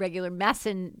your regular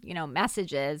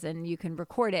messages and you can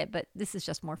record it, but this is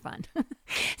just more fun.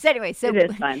 So anyway, it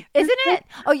is fun. Isn't it?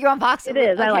 Oh, you're on Vox? It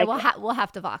is. Okay, I like we'll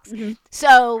have to Vox.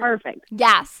 So perfect.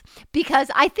 Yes.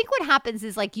 Because I think what happens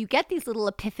is you get these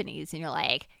little epiphanies and you're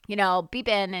like, beep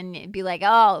in and be like,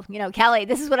 oh, Kelly,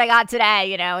 this is what I got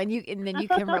today, and then you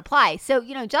can reply. So,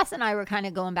 Justin and I were kind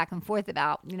of going back and forth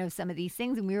about, some of these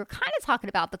things, and we were kind of talking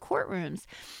about the courtrooms,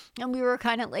 and we were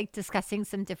kind of discussing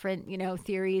some different,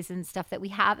 theories and stuff that we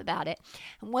have about it.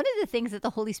 And one of the things that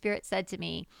the Holy Spirit said to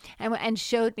me and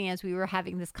showed me as we were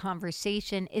having this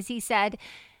conversation is he said,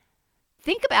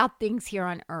 think about things here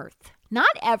on earth.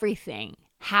 Not everything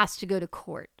has to go to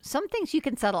court. Some things you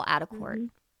can settle out of court.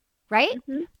 Right?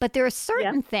 But there are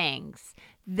certain things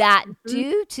that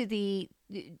due to the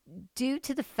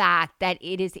fact that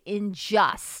it is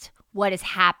unjust what is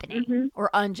happening, or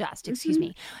unjust, excuse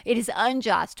me. It is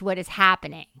unjust what is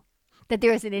happening. That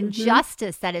there is an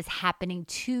injustice that is happening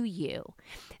to you.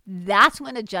 That's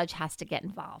when a judge has to get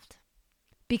involved.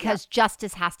 because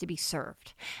justice has to be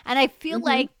served. And I feel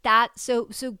like that, so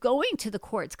going to the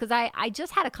courts, because I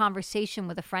just had a conversation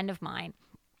with a friend of mine,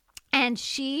 and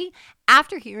she,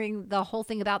 after hearing the whole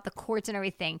thing about the courts and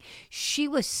everything, she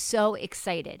was so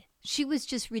excited. She was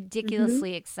just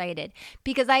ridiculously excited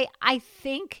because I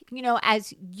think,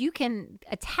 as you can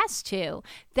attest to,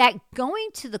 that going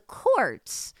to the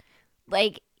courts,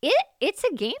 like it's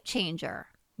a game changer.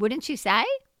 Wouldn't you say?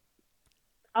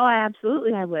 Oh,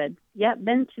 absolutely, I would. Yep,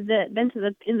 been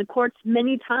in the courts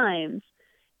many times.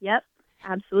 Yep,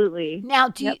 absolutely.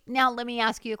 Now, now let me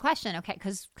ask you a question, okay?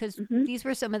 Because these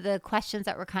were some of the questions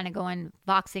that were kind of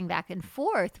boxing back and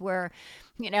forth. Where,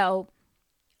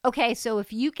 okay, so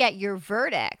if you get your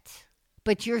verdict,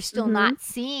 but you're still not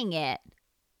seeing it,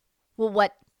 well,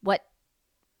 what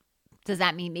does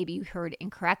that mean? Maybe you heard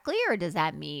incorrectly, or does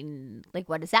that mean, like,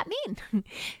 what does that mean?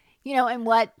 And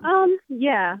what?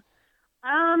 Yeah.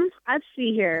 Let's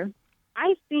see here.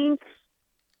 I think,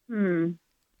 because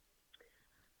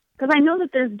I know that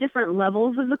there's different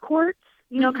levels of the courts,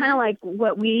 kind of like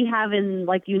what we have in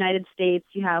like the United States.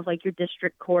 You have like your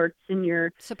district courts and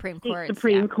your Supreme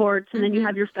courts, and then you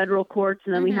have your federal courts,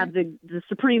 and then we have the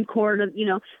Supreme Court,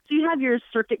 so you have your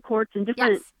circuit courts and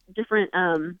different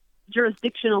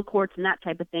jurisdictional courts and that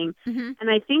type of thing. And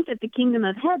I think that the kingdom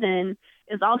of heaven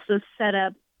is also set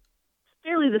up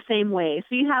fairly the same way.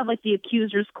 So you have like the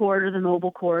accuser's court or the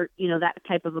mobile court, that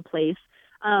type of a place,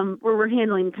 where we're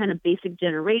handling kind of basic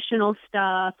generational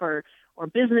stuff or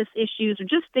business issues or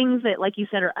just things that, like you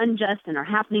said, are unjust and are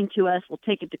happening to us. We'll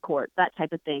take it to court, that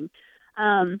type of thing.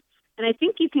 And I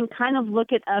think you can kind of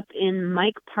look it up in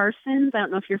Mike Parsons. I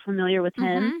don't know if you're familiar with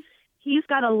him. He's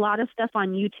got a lot of stuff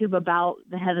on YouTube about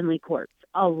the heavenly courts,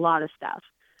 a lot of stuff.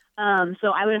 So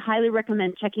I would highly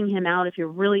recommend checking him out if you're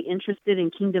really interested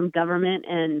in kingdom government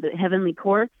and the heavenly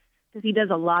court, because he does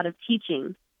a lot of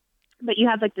teaching. But you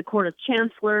have like the court of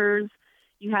chancellors,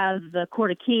 you have the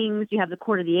court of kings, you have the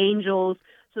court of the angels.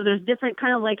 So there's different,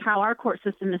 kind of like how our court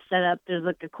system is set up. There's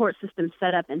like a court system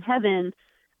set up in heaven,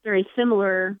 very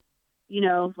similar,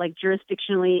 like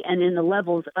jurisdictionally and in the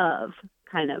levels of,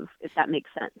 kind of, if that makes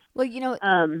sense. Well,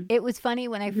 it was funny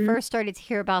when I first started to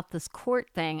hear about this court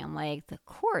thing. I'm like, the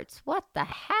courts, what the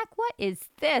heck? What is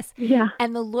this? Yeah.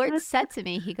 And the Lord said to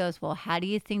me, he goes, well, how do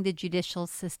you think the judicial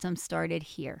system started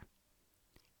here?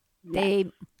 Yes.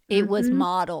 It was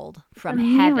modeled from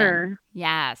heaven.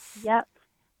 Yes. Yep.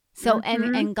 So,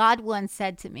 and God once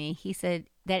said to me, he said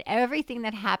that everything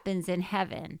that happens in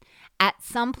heaven at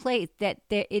some place that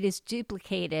it is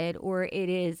duplicated or it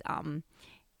is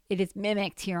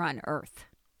mimicked here on earth.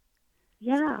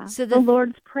 Yeah. So the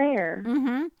Lord's Prayer.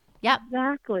 Yep.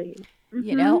 Exactly.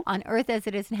 On earth as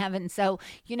it is in heaven. So,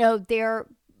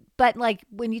 but like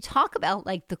when you talk about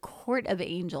like the court of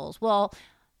angels, well,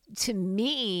 to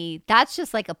me, that's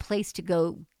just like a place to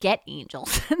go get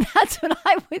angels. That's what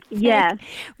I would think. Yes.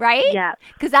 Right? Yeah.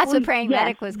 Because that's what Praying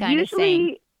Medic was kind of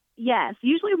saying. Yes.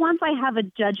 Usually once I have a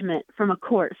judgment from a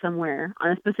court somewhere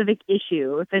on a specific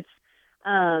issue, if it's,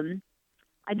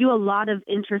 I do a lot of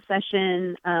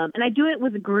intercession, and I do it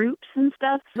with groups and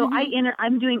stuff. So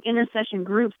I'm doing intercession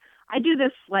groups. I do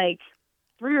this like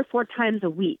 3 or 4 times a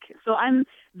week. So I'm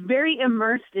very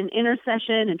immersed in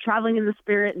intercession and traveling in the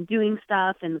spirit and doing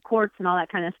stuff in the courts and all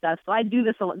that kind of stuff. So I do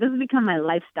this a lot. This has become my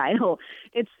lifestyle.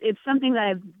 It's something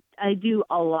that I do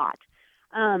a lot.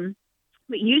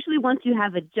 But usually once you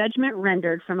have a judgment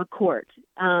rendered from a court,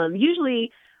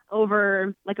 usually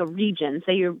over like a region,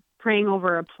 say you're praying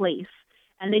over a place,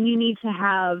 and then you need to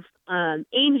have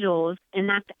angels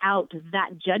enact out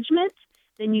that judgment,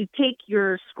 then you take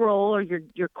your scroll or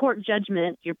your court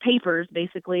judgment, your papers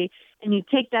basically, and you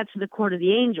take that to the court of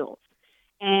the angels.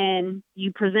 And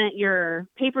you present your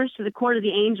papers to the court of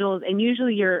the angels, and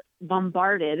usually you're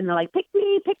bombarded, and they're like, pick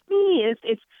me, pick me.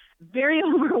 It's very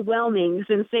overwhelming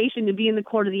sensation to be in the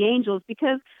court of the angels,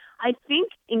 because I think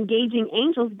engaging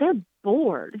angels, they're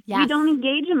bored. Yes. We don't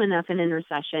engage them enough in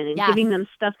intercession and giving them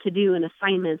stuff to do and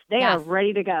assignments. They are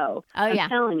ready to go. I'm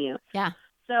telling you. Yeah.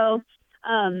 So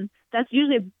that's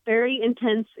usually a very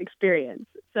intense experience.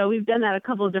 So we've done that a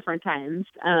couple of different times.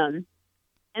 And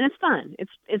it's fun.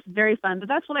 It's very fun. But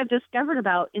that's what I've discovered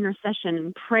about intercession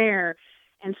and prayer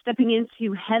and stepping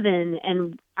into heaven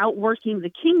and outworking the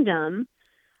kingdom,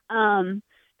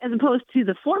 as opposed to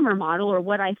the former model, or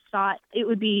what I thought it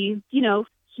would be,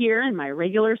 here in my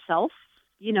regular self,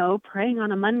 praying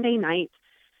on a Monday night.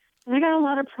 And I got a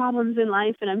lot of problems in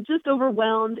life, and I'm just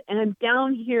overwhelmed, and I'm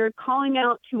down here calling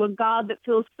out to a God that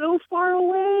feels so far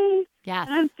away. Yes.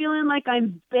 And I'm feeling like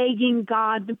I'm begging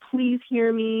God to please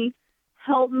hear me,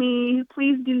 help me,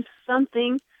 please do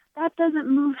something. that doesn't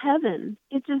move heaven.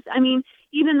 It just, I mean,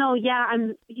 even though,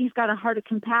 he's got a heart of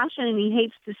compassion and he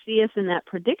hates to see us in that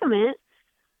predicament,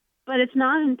 but it's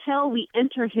not until we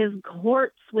enter his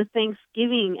courts with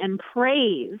thanksgiving and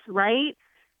praise, right?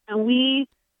 And we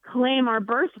claim our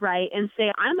birthright and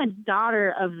say, I'm a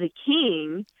daughter of the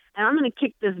king, and I'm going to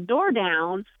kick this door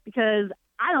down because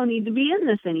I don't need to be in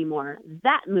this anymore.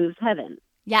 That moves heaven.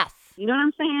 Yes. You know what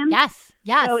I'm saying? Yes.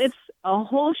 Yes. So it's a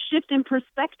whole shift in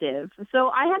perspective. So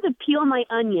I had to peel my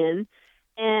onion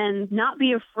and not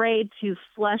be afraid to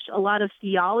flush a lot of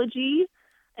theology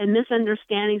and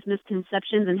misunderstandings,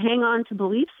 misconceptions, and hang on to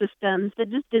belief systems that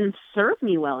just didn't serve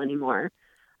me well anymore.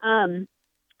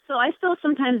 So I still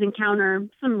sometimes encounter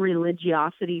some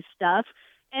religiosity stuff,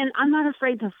 and I'm not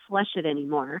afraid to flesh it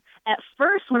anymore. At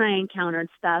first, when I encountered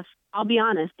stuff, I'll be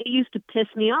honest, it used to piss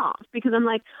me off because I'm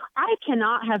like, I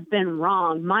cannot have been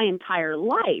wrong my entire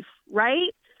life,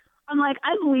 right? I'm like,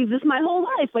 I believe this my whole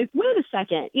life. Like, wait a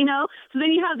second, you know? So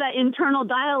then you have that internal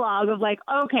dialogue of like,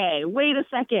 okay, wait a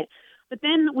second. But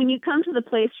then when you come to the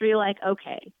place where you're like,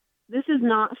 okay, this is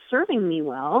not serving me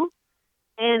well,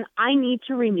 and I need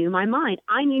to renew my mind.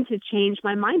 I need to change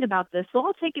my mind about this. So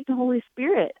I'll take it to Holy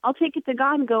Spirit. I'll take it to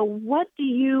God and go, what do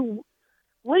you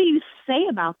say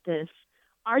about this?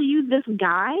 Are you this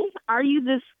guy? Are you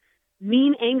this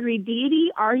mean, angry deity?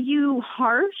 Are you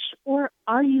harsh, or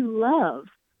are you love?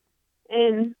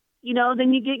 And, you know,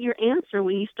 then you get your answer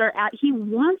when you start at, he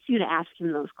wants you to ask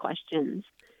him those questions,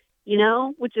 you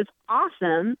know, which is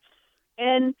awesome.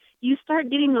 And you start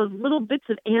getting those little bits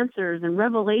of answers and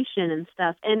revelation and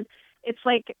stuff. And it's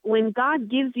like when God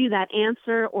gives you that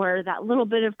answer or that little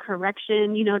bit of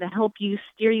correction, you know, to help you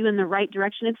steer you in the right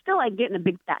direction, it's still like getting a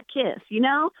big fat kiss, you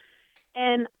know?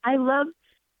 And I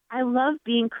love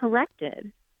being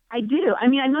corrected. I do. I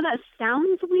mean, I know that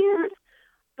sounds weird,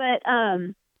 but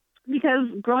because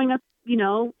growing up, you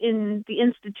know, in the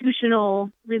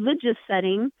institutional religious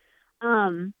setting,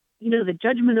 you know, the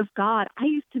judgment of God, I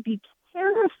used to be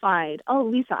terrified. Oh,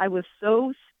 Lisa, I was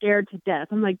so scared to death.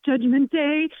 I'm like, Judgment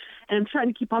Day, and I'm trying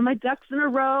to keep all my ducks in a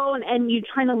row, and you're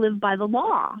trying to live by the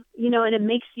law, you know, and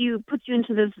it puts you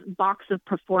into this box of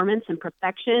performance and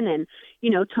perfection and, you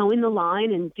know, towing the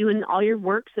line and doing all your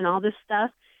works and all this stuff.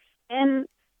 And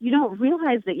you don't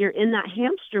realize that you're in that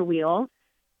hamster wheel,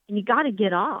 and you got to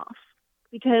get off,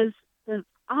 because the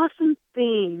awesome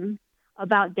thing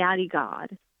about Daddy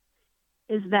God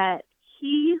is that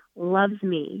he loves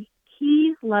me.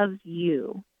 He loves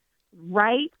you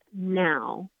right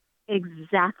now,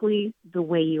 exactly the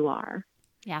way you are.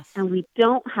 Yes. And we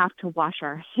don't have to wash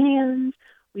our hands.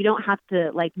 We don't have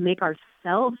to like make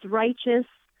ourselves righteous.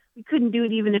 We couldn't do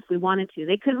it even if we wanted to.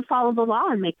 They couldn't follow the law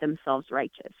and make themselves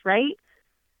righteous, right?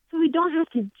 So we don't have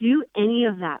to do any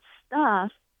of that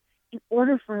stuff in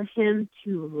order for him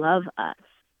to love us.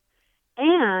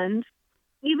 And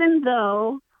even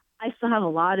though I still have a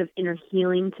lot of inner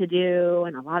healing to do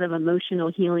and a lot of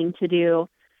emotional healing to do,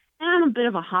 and I'm a bit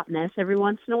of a hot mess every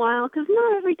once in a while because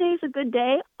not every day is a good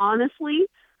day, honestly,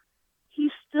 he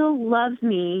still loves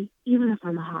me even if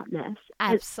I'm a hot mess.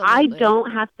 Absolutely. And I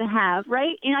don't have to have,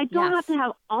 right? And I don't have to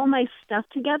have all my stuff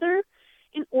together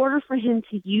in order for him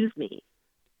to use me.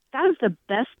 That is the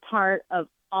best part of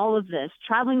all of this.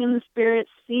 Traveling in the Spirit,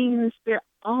 seeing in the Spirit,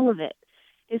 all of it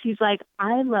is he's like,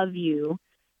 I love you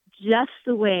just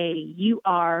the way you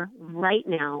are right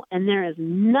now. And there is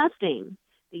nothing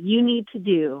that you need to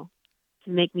do to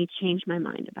make me change my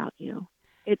mind about you.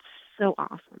 It's so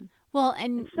awesome. Well,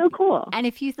 and it's so cool. And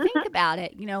if you think about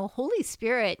it, you know, Holy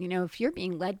Spirit, you know, if you're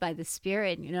being led by the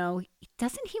Spirit, you know,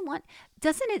 doesn't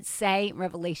it say in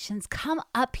Revelations, come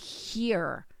up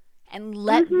here and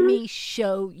let me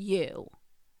show you?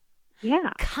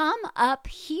 Yeah. Come up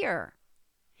here.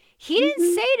 He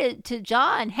didn't say to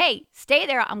John, hey, stay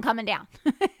there, I'm coming down.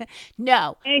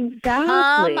 No. Exactly.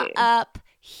 Come up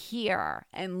here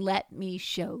and let me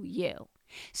show you.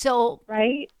 So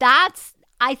right.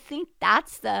 I think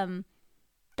that's a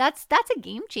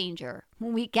game changer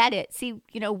when we get it. See,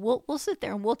 you know, we'll sit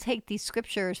there and we'll take these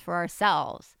scriptures for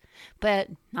ourselves, but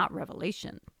not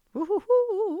Revelation.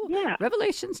 Woo-hoo-hoo. Yeah.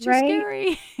 Revelation's too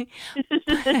scary.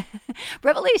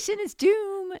 Revelation is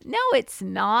doom. No, it's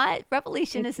not.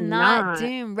 Revelation is not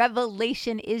doom.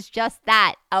 Revelation is just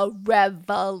that, a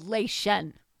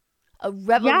revelation. A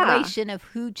revelation of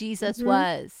who Jesus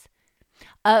was,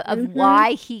 of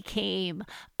why he came,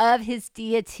 of his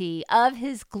deity, of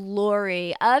his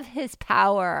glory, of his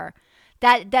power.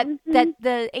 That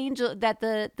the angel that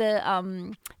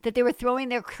that they were throwing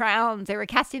their crowns, they were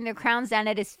casting their crowns down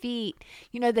at his feet.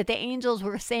 You know, that the angels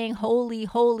were saying, "Holy,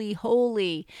 holy,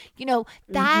 holy." You know,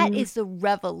 that is the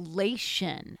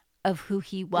revelation of who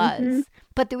he was,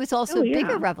 but there was also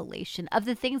bigger revelation of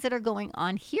the things that are going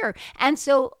on here. And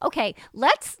so, okay,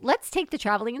 let's take the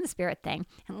traveling in the spirit thing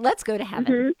and let's go to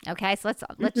heaven. Okay, so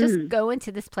let's just go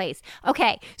into this place.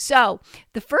 Okay, so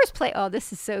the first place. Oh,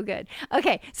 this is so good.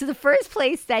 Okay, so the first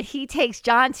place that he takes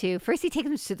John to, first he takes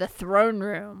him to the throne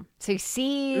room. So he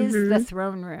sees the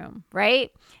throne room,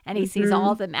 right? And he sees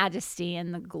all the majesty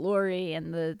and the glory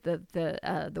and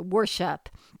the worship.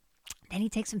 Then he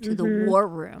takes him to the war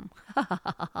room.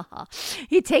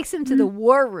 He takes him to the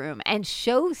war room and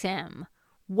shows him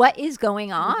what is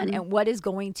going on and what is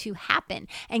going to happen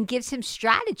and gives him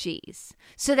strategies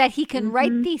so that he can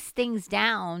write these things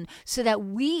down so that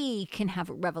we can have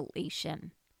a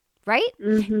revelation, right?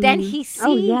 Then he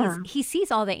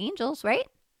sees all the angels, right?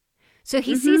 So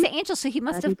he sees the angels. So he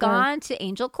must have gone to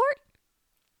angel court.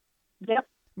 Yep.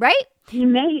 Right? He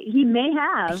may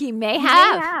have. He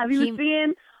was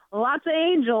seeing lots of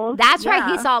angels. That's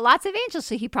right. He saw lots of angels,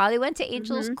 so he probably went to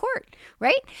angels' court,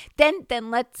 right?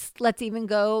 Then let's even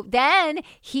go. Then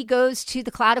he goes to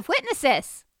the cloud of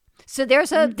witnesses. So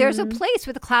there's a place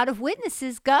where the cloud of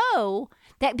witnesses go.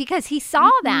 That because he saw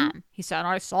them. He said,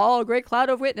 "I saw a great cloud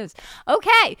of witnesses."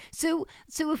 Okay, so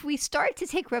if we start to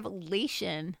take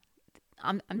revelation.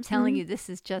 I'm telling you,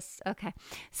 this is just okay.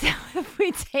 So if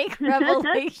we take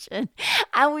Revelation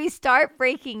and we start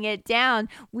breaking it down,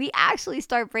 we actually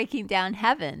start breaking down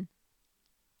heaven.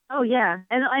 Oh yeah,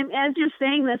 and as you're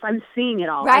saying this, I'm seeing it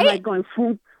all. Right? I'm like going,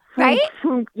 foom, foom, right?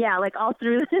 Foom. Yeah, like all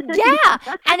through. Yeah,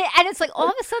 and it's like all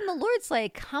of a sudden the Lord's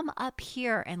like, "Come up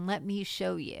here and let me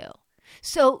show you."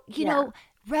 So you know,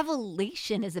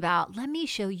 Revelation is about let me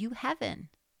show you heaven.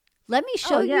 Let me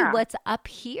show you what's up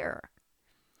here.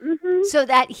 So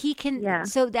that he can,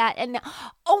 and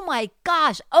oh my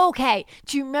gosh, okay.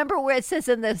 Do you remember where it says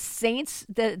in the saints,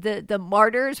 the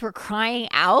martyrs were crying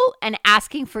out and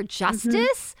asking for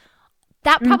justice?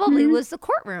 That probably was the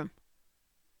courtroom.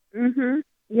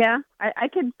 Yeah, I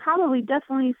could probably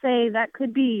definitely say that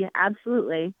could be,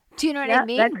 absolutely. Do you know what I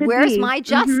mean? Where's my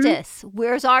justice?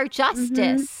 Where's our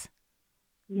justice?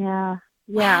 Yeah.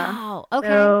 Wow, okay.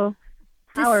 So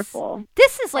powerful.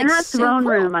 This is like and that so throne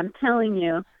cool. room, I'm telling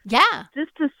you. Yeah.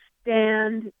 Just to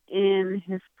stand in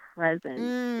his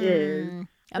presence is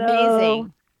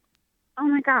amazing. Oh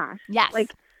my gosh. Yes.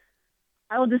 Like,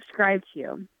 I will describe to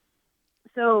you.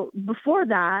 So before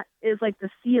that is like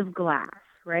the sea of glass,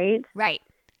 right? Right.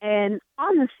 And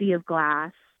on the sea of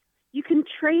glass, you can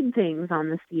trade things on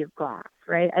the sea of glass,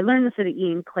 right? I learned this at an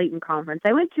Ian Clayton conference.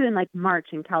 I went to in like March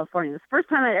in California. It was the first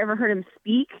time I'd ever heard him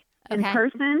speak in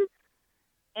person.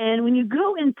 And when you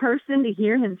go in person to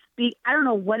hear him speak, I don't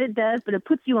know what it does, but it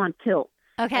puts you on tilt.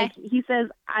 Okay. Like, he says,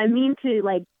 I mean to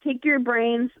like take your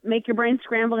brains, make your brains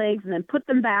scrambled eggs, and then put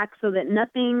them back so that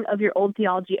nothing of your old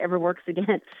theology ever works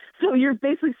again. So you're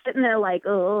basically sitting there like,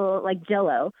 oh, like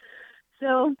Jello.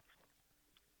 So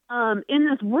in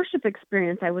this worship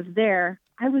experience, I was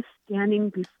standing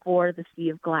before the sea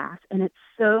of glass, and it's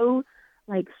so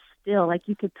like still, like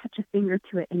you could touch a finger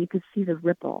to it and you could see the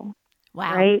ripple.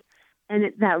 Wow. Right?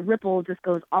 And that ripple just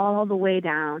goes all the way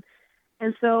down.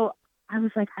 And so I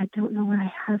was like, I don't know what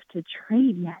I have to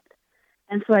trade yet.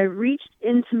 And so I reached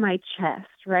into my chest,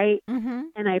 right?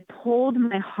 And I pulled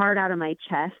my heart out of my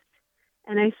chest.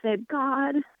 And I said,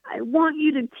 God, I want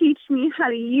you to teach me how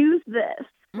to use this,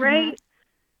 right?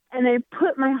 And I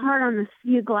put my heart on the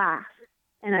sea of glass.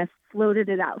 And I floated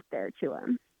it out there to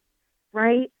him,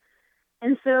 right?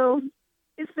 And so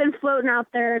it's been floating out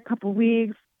there a couple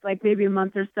weeks, like maybe a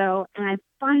month or so, and I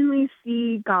finally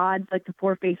see God, like the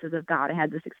four faces of God. I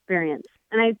had this experience,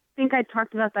 and I think I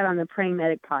talked about that on the Praying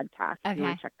Medic podcast. If you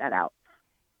want to check that out.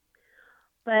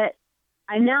 But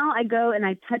I go and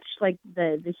I touch like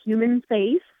the human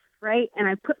face, right? And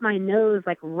I put my nose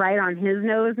like right on his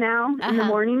nose now in the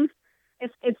mornings.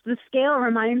 It's the scale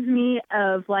reminds me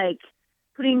of like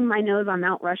putting my nose on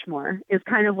Mount Rushmore is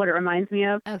kind of what it reminds me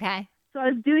of. Okay. So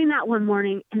I was doing that one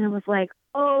morning, and I was like,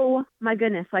 oh my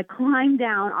goodness. So I climbed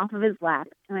down off of his lap,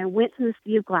 and I went to the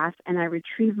sea of glass, and I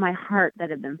retrieved my heart that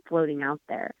had been floating out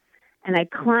there. And I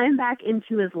climbed back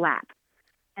into his lap,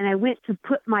 and I went to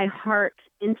put my heart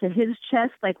into his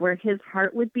chest, like where his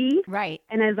heart would be. Right.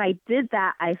 And as I did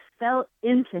that, I fell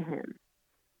into him,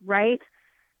 right?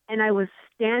 And I was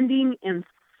standing in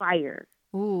fire.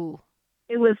 Ooh.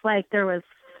 It was like there was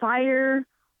fire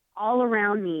all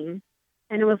around me.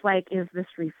 And it was like, is this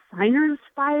refiner's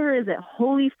fire? Is it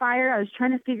holy fire? I was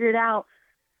trying to figure it out.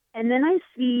 And then I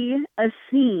see a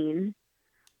scene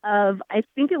of, I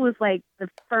think it was like the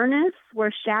furnace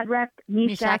where Shadrach,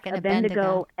 Meshach,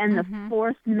 Abednego, and the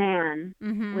fourth man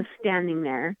was standing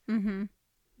there.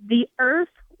 The earth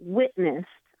witnessed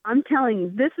I'm telling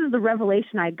you, this is the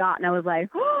revelation I got. And I was like,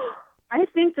 oh, I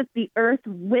think that the earth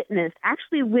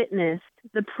actually witnessed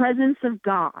the presence of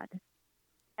God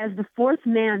as the fourth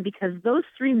man, because those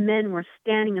three men were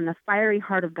standing in the fiery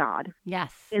heart of God.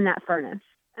 Yes. In that furnace.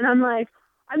 And I'm like,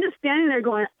 I'm just standing there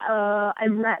going,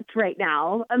 I'm wrecked right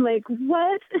now. I'm like,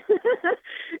 what?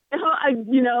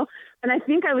 And I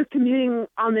think I was commuting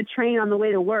on the train on the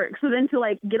way to work. So then to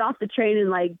like get off the train and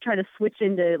like try to switch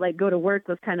into like go to work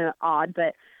was kind of odd.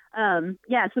 But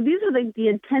so these are like the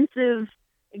intensive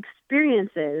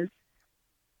experiences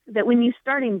that when you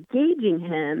start engaging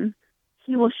him,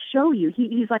 he will show you.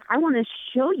 He's like, I want to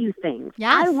show you things.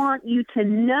 Yes. I want you to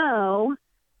know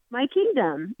my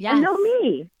kingdom. Yes. And know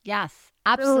me. Yes,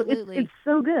 absolutely. So it's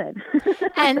so good.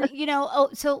 And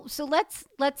so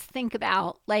let's think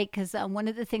about, like, because one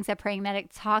of the things that Praying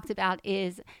Medic talked about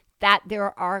is that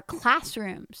there are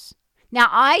classrooms. Now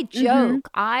I joke,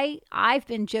 I've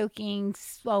been joking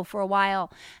for a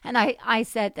while, and I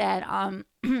said that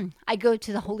I go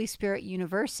to the Holy Spirit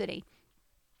University.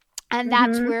 And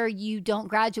that's where you don't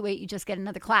graduate, you just get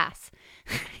another class.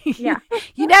 Yeah.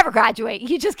 You never graduate.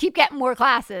 You just keep getting more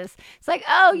classes. It's like,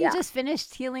 oh, you just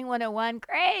finished Healing 101.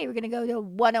 Great. We're going to go to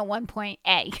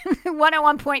 101.A,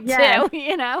 101.2,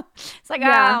 Yes. It's like,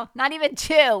 oh, not even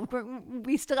 2.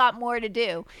 We still got more to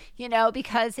do,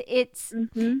 because it's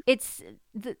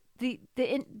the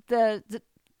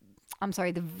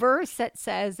verse that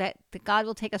says that God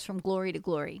will take us from glory to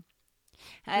glory.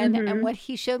 And what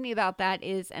he showed me about that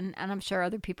is, and I'm sure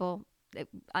other people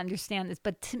understand this,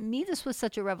 but to me this was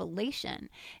such a revelation,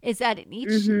 is that in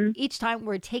each time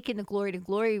we're taking the glory to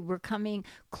glory, we're coming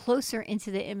closer into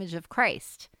the image of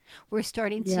Christ. We're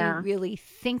starting to really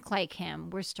think like him.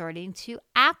 We're starting to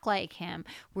act like him.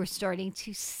 We're starting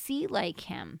to see like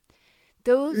him.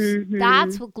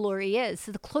 That's what glory is.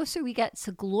 So the closer we get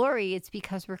to glory, it's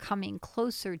because we're coming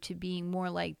closer to being more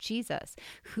like Jesus,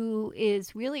 who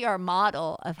is really our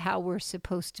model of how we're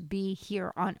supposed to be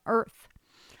here on earth.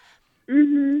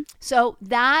 So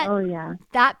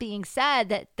that being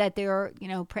said, that there are,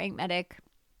 Praying Medic,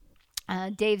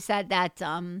 Dave said that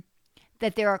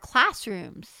there are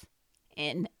classrooms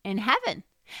in heaven.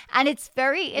 And it's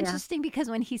very interesting because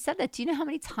when he said that, do you know how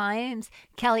many times,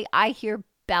 Kelly, I hear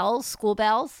school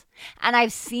bells, and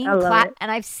I've seen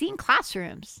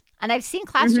classrooms, and I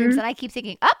keep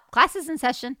thinking, class is in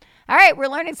session. All right, we're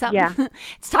learning something. Yeah.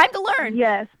 It's time to learn.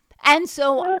 Yes. And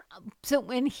so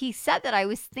when he said that, I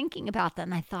was thinking about that,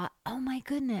 and I thought, oh my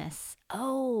goodness,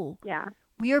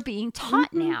 we are being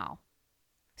taught now.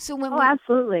 So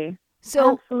absolutely.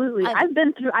 So absolutely,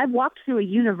 I've walked through a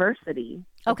university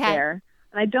there,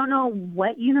 and I don't know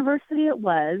what university it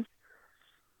was.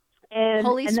 And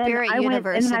Holy Spirit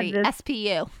University,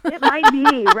 SPU. It might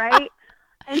be, right?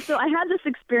 And so I had this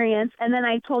experience, and then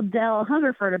I told Dell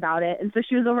Hungerford about it, and so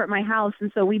she was over at my house,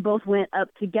 and so we both went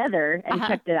up together and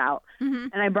checked it out,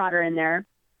 and I brought her in there.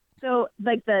 So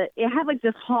it had like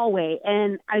this hallway,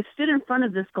 and I stood in front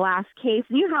of this glass case.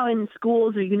 And you know how in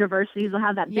schools or universities they'll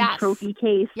have that big trophy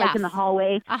case like in the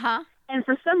hallway? And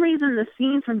for some reason, the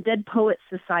scene from Dead Poets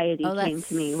Society came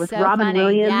to me with Robin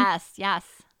Williams. Yes.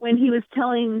 When he was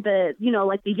telling the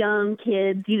young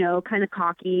kids, kind of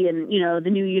cocky and, the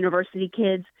new university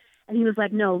kids. And he was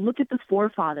like, no, look at the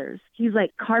forefathers. He's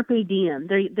like, carpe diem.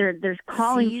 They're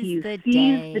calling to you.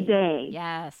 Seize the day.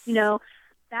 Yes.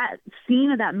 That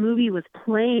scene of that movie was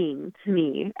playing to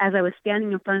me as I was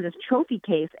standing in front of this trophy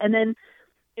case. And then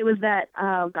it was that,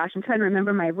 I'm trying to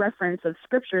remember my reference of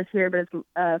scriptures here, but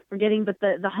it's forgetting, but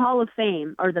the Hall of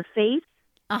Fame or the faith,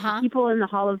 people in the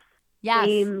Hall of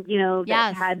Fame,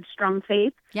 that had strong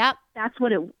faith. Yep. That's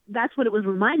what it was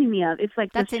reminding me of. It's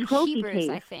like that's this in trophy Hebrews, case.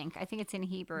 I think it's in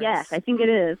Hebrews. Yes, I think it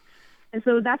is. And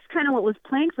so that's kind of what was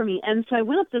playing for me. And so I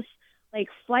went up this like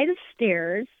flight of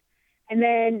stairs, and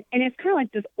it's kind of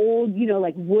like this old,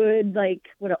 like wood, like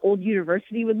what an old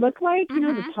university would look like,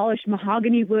 the polished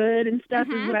mahogany wood and stuff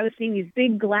is what I was seeing, these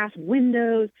big glass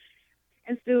windows.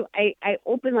 And so I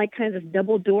opened like kind of this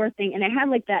double door thing, and I had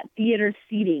like that theater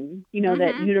seating,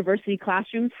 that university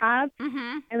classrooms have.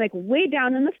 And like way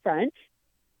down in the front,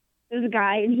 there's a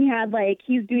guy, and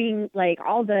he's doing like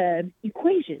all the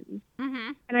equations.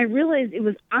 And I realized it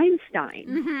was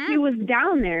Einstein. He was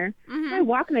down there. So I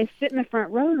walk and I sit in the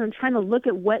front row, and I'm trying to look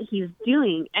at what he's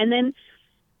doing. And then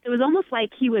it was almost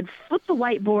like he would flip the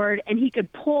whiteboard, and he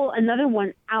could pull another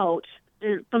one out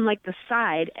from like the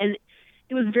side, and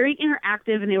it was very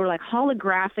interactive, and they were like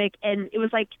holographic, and it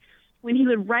was like when he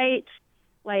would write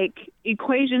like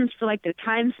equations for like the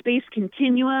time-space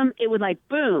continuum, it would like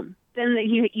boom, then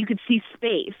you could see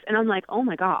space, and I'm like, oh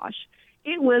my gosh,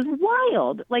 it was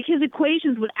wild. Like his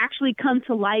equations would actually come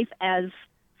to life as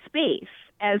space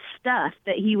as stuff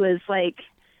that he was like,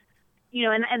 you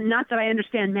know, and not that I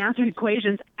understand math or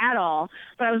equations at all,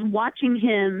 but I was watching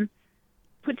him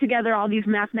put together all these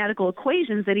mathematical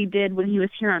equations that he did when he was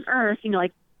here on Earth, you know,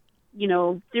 like, you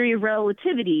know, theory of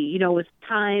relativity, you know, with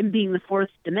time being the fourth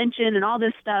dimension and all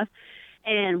this stuff,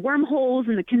 and wormholes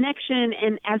and the connection.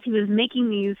 And as he was making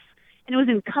these, and it was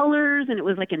in colors and it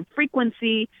was like in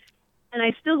frequency, and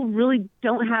I still really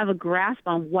don't have a grasp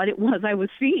on what it was I was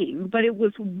seeing, but it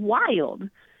was wild.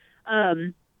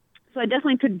 So I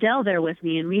definitely took Dell there with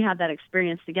me, and we had that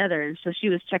experience together. And so she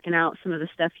was checking out some of the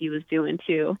stuff he was doing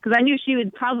too, because I knew she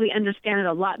would probably understand it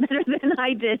a lot better than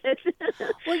I did.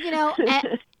 Well, you know,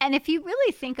 and if you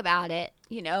really think about it,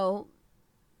 you know,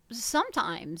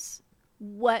 sometimes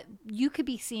what you could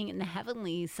be seeing in the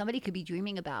heavenlies, somebody could be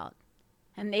dreaming about.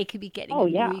 And they could be getting a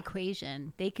new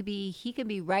equation. He could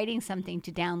be writing something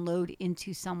to download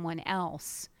into someone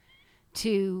else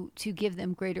to give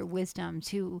them greater wisdom,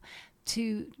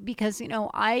 because, you know,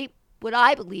 what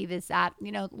I believe is that,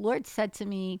 you know, the Lord said to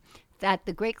me that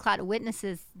the great cloud of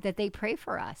witnesses, that they pray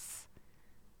for us.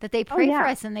 That they pray for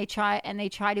us, and they try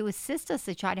to assist us,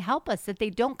 they try to help us, that they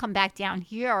don't come back down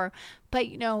here. But,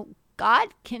 you know,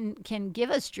 God can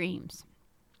give us dreams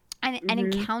and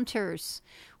encounters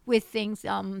with things.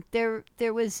 There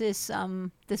was this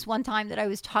one time that I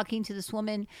was talking to this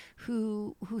woman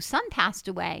whose son passed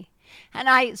away, and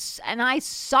I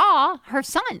saw her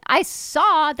son. I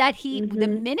saw that the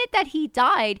minute that he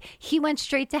died, he went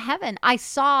straight to heaven. I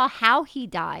saw how he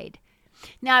died.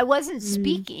 Now, I wasn't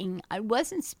speaking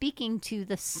to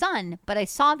the son, but I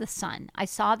saw the son. I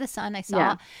saw,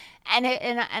 and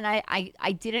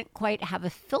I didn't quite have a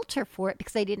filter for it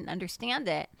because I didn't understand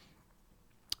it.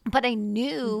 But I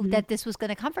knew that this was going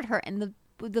to comfort her. And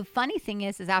the funny thing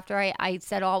is after I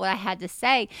said all what I had to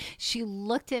say, she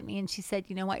looked at me and she said,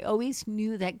 you know, I always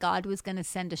knew that God was going to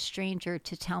send a stranger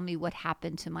to tell me what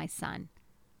happened to my son.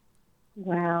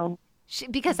 Wow.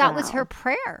 Because that was her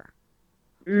prayer.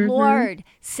 Lord,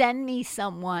 send me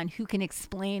someone who can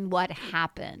explain what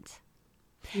happened.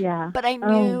 Yeah. But I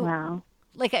knew,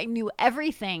 I knew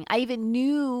everything. I even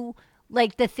knew,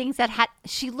 like, the things that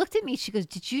she looked at me, she goes,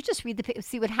 did you just read the paper?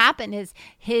 See, what happened is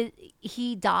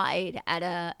he died at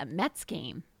a Mets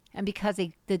game. And because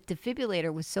the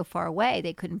defibrillator was so far away,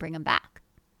 they couldn't bring him back.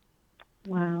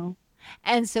 Wow.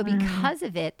 And so because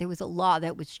of it, there was a law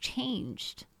that was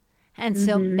changed. And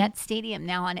so Met Stadium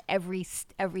now, on every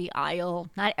aisle,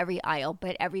 not every aisle,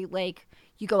 but every, like,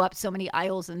 you go up so many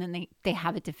aisles and then they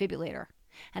have a defibrillator.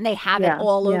 And they have it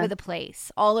all over the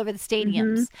place, all over the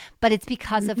stadiums. But it's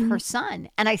because of her son.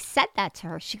 And I said that to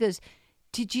her. She goes,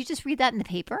 did you just read that in the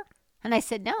paper? And I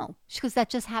said, no. She goes, that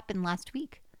just happened last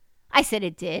week. I said,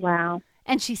 it did. Wow.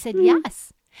 And she said,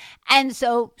 yes. And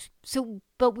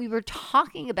but we were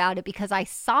talking about it because I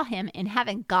saw him in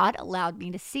heaven. God allowed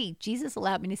me to see. Jesus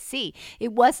allowed me to see.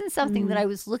 It wasn't something that I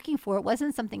was looking for. It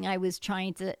wasn't something I was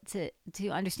trying to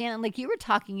understand. And like you were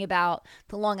talking about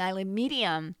the Long Island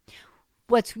medium,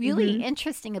 what's really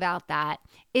interesting about that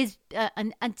is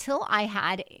until I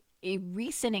had a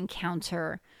recent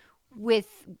encounter with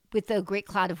the great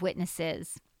cloud of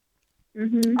witnesses,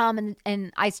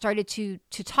 and I started to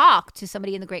talk to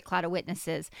somebody in the great cloud of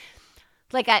witnesses.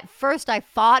 Like, at first I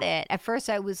fought it. At first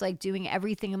I was like doing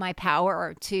everything in my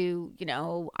power to, you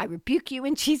know, I rebuke you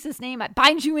in Jesus' name. I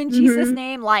bind you in Jesus'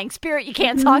 name. Lying spirit, you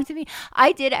can't talk to me.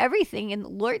 I did everything. And the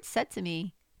Lord said to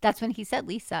me, that's when he said,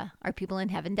 Lisa, are people in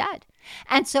heaven dead?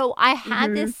 And so I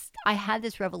had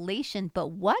this revelation, but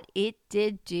what it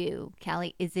did do,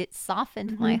 Kellie, is it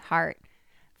softened my heart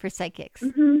for psychics.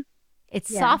 It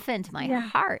softened my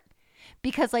heart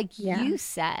because, like you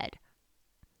said,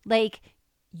 like,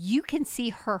 you can see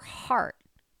her heart,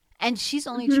 and she's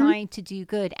only trying to do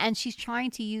good, and she's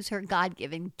trying to use her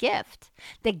God-given gift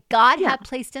that God had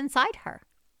placed inside her.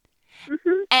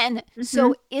 And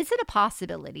so is it a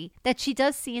possibility that she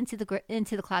does see into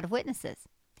the cloud of witnesses?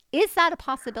 Is that a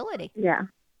possibility? Yeah.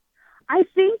 I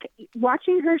think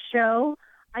watching her show,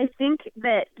 I think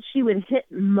that she would hit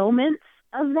moments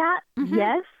of that,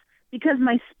 yes, because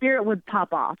my spirit would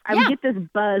pop off. I would get this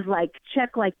buzz, like,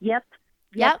 check, like, yep.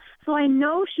 So I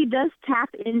know she does tap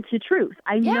into truth.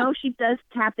 I know she does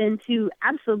tap into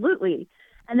absolutely.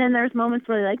 And then there's moments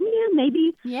where they're like, yeah,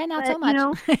 maybe. Yeah, not so much. You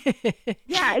know,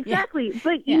 yeah, exactly.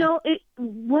 But, you know,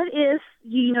 what if,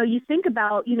 you know, you think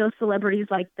about, you know, celebrities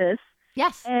like this.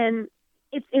 Yes. And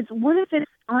it's what if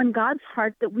it's on God's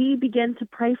heart that we begin to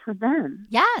pray for them?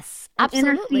 Yes,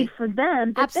 absolutely. Intercede for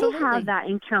them, that they have that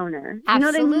encounter. You know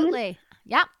what I mean?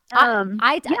 Yeah. And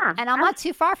I'm not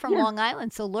too far from Long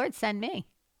Island, so Lord, send me.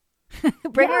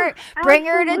 bring Yeah, her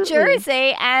to absolutely.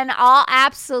 Jersey, and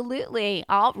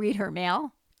I'll read her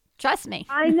mail. Trust me.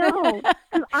 I know.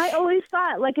 'Cause I always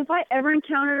thought, like, if I ever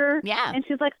encountered her Yeah. and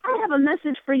she's like, I have a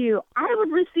message for you, I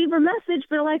would receive a message,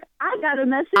 but like, I got a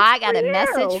message I got for a you.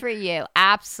 message for you.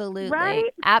 Absolutely.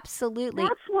 Right? Absolutely.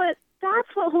 That's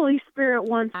what Holy Spirit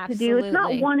wants to do. It's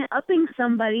not Absolutely. one-upping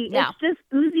somebody. No. It's just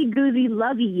oozy-goozy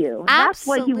lovey you. That's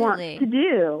what he wants Absolutely. to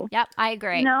do. Yep, I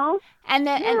agree. You know? And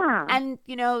Yeah. and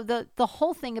you know, the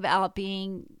whole thing about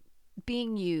being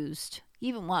used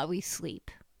even while we sleep,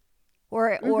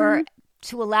 or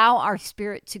to allow our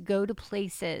spirit to go to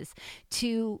places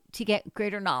to get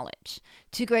greater knowledge,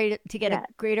 to get Yes.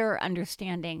 a greater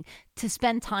understanding, to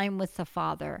spend time with the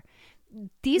Father.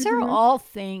 These are Mhm. all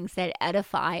things that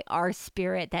edify our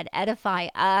spirit, that edify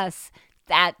us,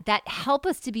 that help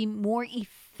us to be more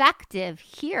effective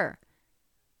here.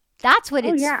 That's what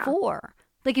Oh, it's yeah. for.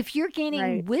 Like, if you're gaining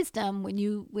Right. wisdom when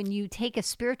you take a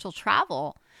spiritual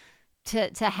travel to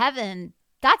heaven,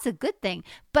 that's a good thing.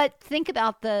 But think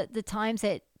about the times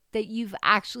that you've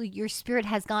actually, your spirit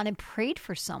has gone and prayed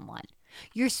for someone.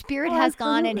 Your spirit Oh, has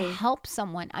gone and absolutely. helped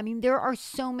someone. I mean, there are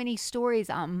so many stories.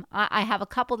 I have a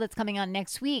couple that's coming on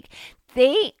next week.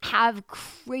 They have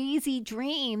crazy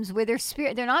dreams where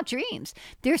they're not dreams.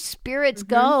 Their spirits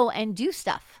go and do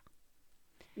stuff.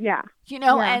 Yeah. You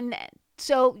know, Yeah. and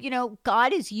so, you know,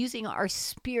 God is using our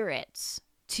spirits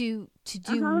to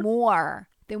do more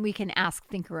than we can ask,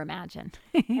 think, or imagine.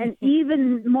 And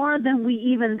even more than we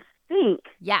even think.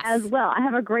 Yes. As well. I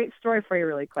have a great story for you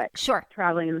really quick. Sure.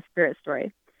 Traveling in the Spirit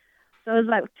story. So it was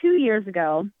like 2 years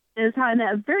ago, and it's how I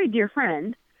met a very dear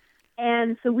friend.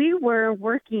 And so we were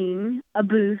working a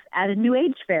booth at a New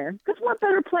Age fair. Because what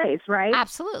better place, right?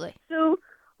 Absolutely. So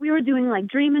we were doing like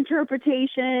dream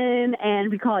interpretation,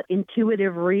 and we call it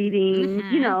intuitive reading,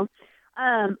 you know,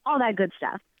 all that good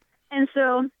stuff. And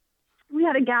so we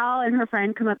had a gal and her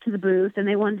friend come up to the booth, and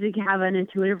they wanted to have an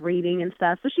intuitive reading and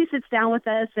stuff. So she sits down with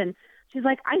us, and she's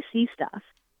like, I see stuff.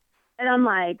 And I'm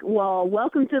like, well,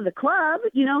 welcome to the club,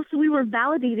 you know? So we were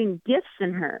validating gifts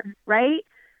in her, right?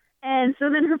 And so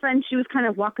then her friend, she was kind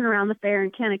of walking around the fair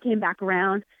and kind of came back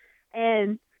around.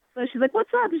 And so she's like,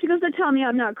 what's up? And she goes, they're telling me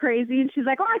I'm not crazy. And she's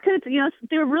like, oh, I could, you know,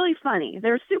 they were really funny. They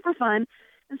were super fun.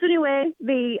 And so anyway,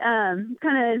 they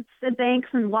kind of said thanks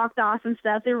and walked off and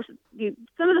stuff. They were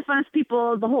some of the funnest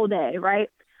people the whole day, right?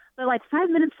 But like 5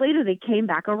 minutes later, they came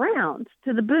back around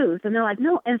to the booth, and they're like,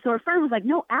 no. And so her friend was like,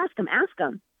 no, ask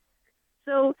them.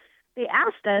 So they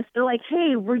asked us, they're like,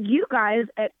 hey, were you guys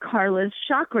at Carla's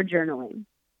chakra journaling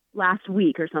last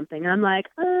week or something? And I'm like,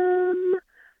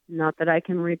 not that I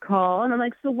can recall. And I'm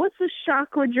like, so what's the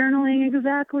chakra journaling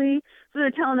exactly? So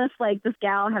they're telling us, like, this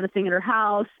gal had a thing at her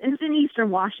house, and it's in Eastern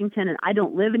Washington, and I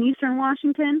don't live in Eastern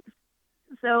Washington.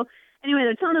 So anyway,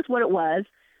 they're telling us what it was.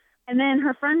 And then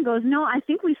her friend goes, no, I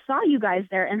think we saw you guys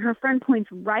there. And her friend points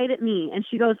right at me, and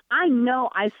she goes, I know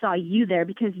I saw you there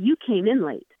because you came in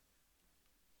late.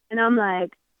 And I'm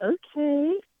like,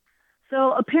 okay.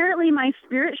 So apparently my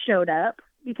spirit showed up,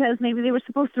 because maybe they were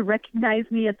supposed to recognize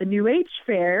me at the New Age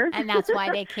fair. And that's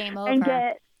why they came over. And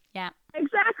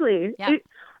exactly. Yeah.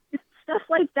 Stuff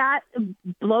like that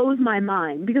blows my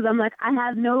mind, because I'm like, I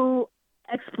have no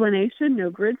explanation, no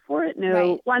grid for it.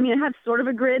 Well, I mean, I have sort of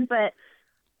a grid, but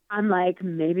I'm like,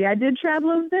 maybe I did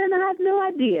travel over there and I have no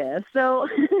idea. So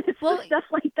it's stuff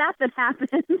like that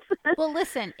happens. Well,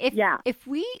 listen, if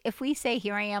we say,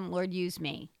 here I am, Lord, use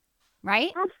me,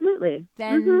 right? Absolutely.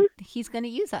 Then he's going to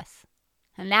use us.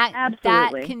 And that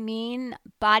can mean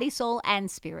body, soul, and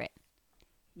spirit.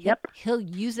 Yep. He'll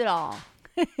use it all.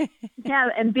 Yeah,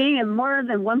 and being in more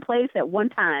than one place at one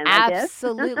time,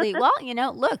 Absolutely. I guess. Well, you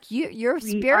know, look, your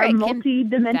We spirit are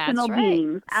multi-dimensional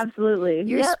beings. Absolutely.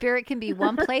 Your spirit can be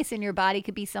one place and your body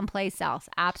could be someplace else.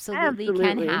 Absolutely.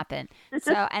 Can happen.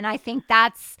 So, and I think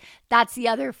that's the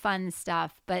other fun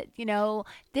stuff. But, you know,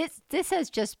 this has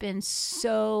just been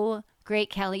so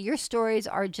great, Kellie. Your stories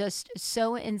are just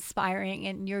so inspiring,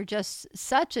 and you're just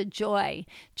such a joy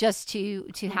just to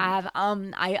have.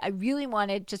 I really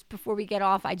wanted, just before we get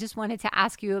off, I just wanted to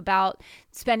ask you about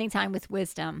spending time with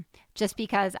wisdom, just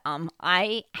because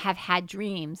I have had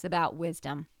dreams about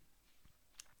wisdom.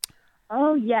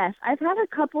 Oh, yes. I've had a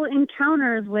couple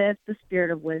encounters with the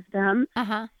spirit of wisdom.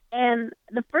 And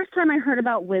the first time I heard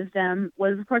about wisdom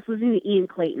was, of course, listening to Ian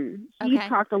Clayton. He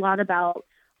talked a lot about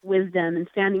wisdom and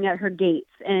standing at her gates,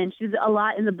 and she's a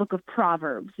lot in the book of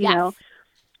Proverbs, you know,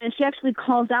 and she actually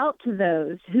calls out to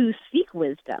those who seek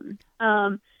wisdom.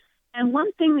 And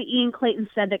one thing that Ian Clayton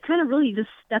said that kind of really just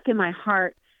stuck in my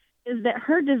heart is that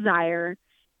her desire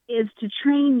is to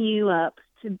train you up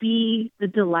to be the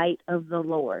delight of the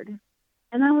Lord.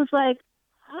 And I was like,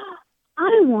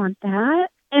 I want that.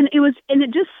 And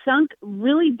it just sunk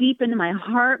really deep into my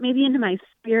heart, maybe into my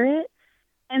spirit.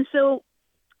 And so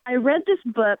I read this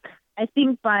book, I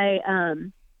think by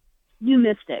New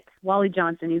Mystic, Wally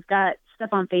Johnson. He's got stuff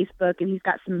on Facebook and he's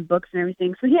got some books and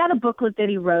everything. So he had a booklet that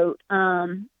he wrote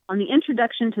on the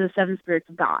introduction to the seven spirits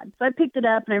of God. So I picked it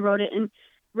up and I wrote it and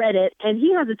read it. And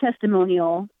he has a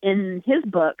testimonial in his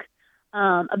book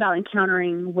about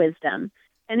encountering wisdom.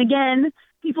 And again,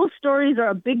 people's stories are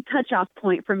a big touch-off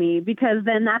point for me because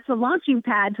then that's a launching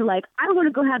pad to like, I want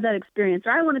to go have that experience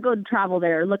or I want to go travel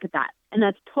there or look at that. And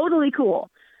that's totally cool.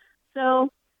 So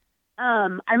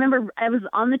I remember I was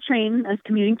on the train, I was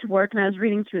commuting to work, and I was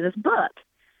reading through this book.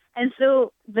 And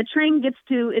so the train gets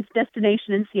to its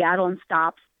destination in Seattle and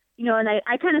stops, you know, and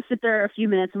I kind of sit there a few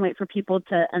minutes and wait for people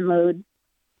to unload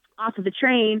off of the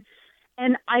train.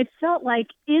 And I felt like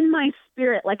in my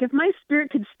spirit, like if my spirit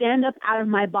could stand up out of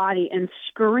my body and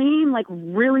scream like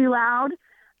really loud,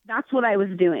 that's what I was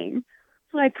doing.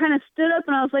 So I kind of stood up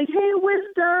and I was like, hey,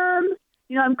 wisdom,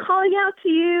 you know, I'm calling out to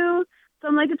you. So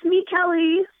I'm like, it's me,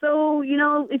 Kelly. So, you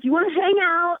know, if you want to hang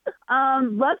out,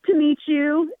 love to meet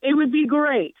you. It would be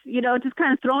great. You know, just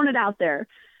kind of throwing it out there.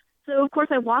 So, of course,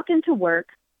 I walk into work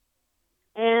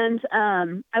and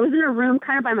I was in a room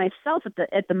kind of by myself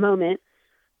at the moment.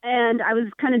 And I was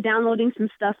kind of downloading some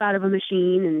stuff out of a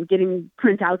machine and getting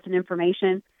printouts and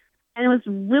information. And it was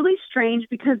really strange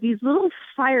because these little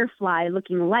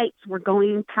firefly-looking lights were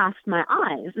going past my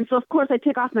eyes. And so, of course, I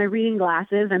take off my reading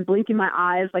glasses. I'm blinking my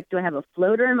eyes. Like, do I have a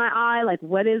floater in my eye? Like,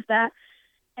 what is that?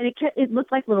 And it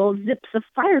looked like little zips of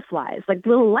fireflies, like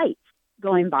little lights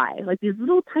going by, like these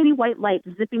little tiny white lights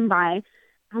zipping by.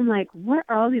 I'm like, what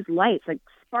are all these lights? Like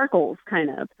sparkles,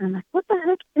 kind of. And I'm like, what the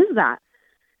heck is that?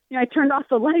 You know, I turned off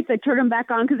the lights. I turned them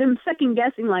back on because I'm second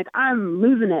guessing, like, I'm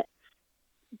losing it.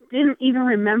 Didn't even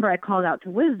remember I called out to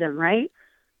wisdom, right?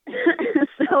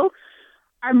 So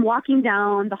I'm walking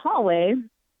down the hallway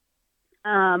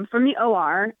from the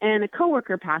OR, and a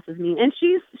coworker passes me, and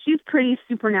she's pretty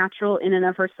supernatural in and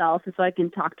of herself, and so I can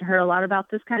talk to her a lot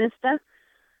about this kind of stuff.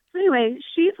 So anyway,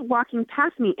 she's walking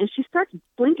past me, and she starts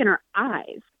blinking her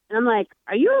eyes, and I'm like,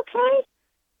 "Are you okay?"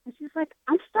 And she's like,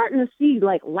 "I'm starting to see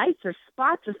like lights or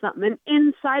spots or something." And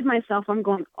inside myself, I'm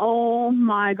going, "Oh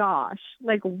my gosh,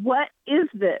 like what is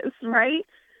this?" Right?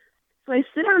 So I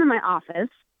sit down in my office,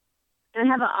 and I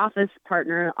have an office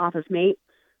partner, an office mate,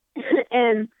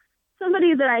 and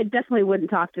somebody that I definitely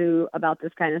wouldn't talk to about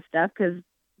this kind of stuff because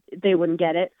they wouldn't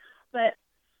get it. But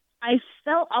I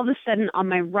felt all of a sudden on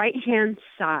my right-hand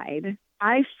side,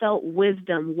 I felt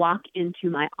wisdom walk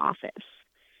into my office.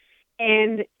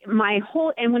 And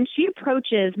when she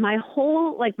approaches, my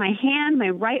whole, like my hand, my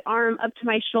right arm up to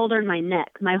my shoulder and my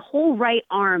neck, my whole right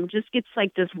arm just gets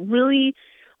like this really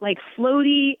like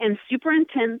floaty and super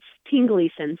intense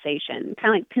tingly sensation,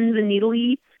 kind of like pins and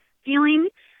needly feeling.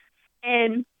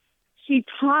 And she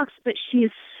talks, but she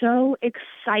is so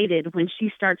excited when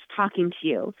she starts talking to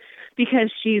you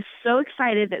because she's so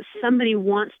excited that somebody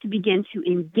wants to begin to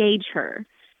engage her.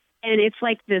 And it's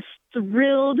like this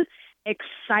thrilled,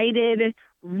 excited,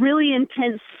 really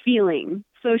intense feeling.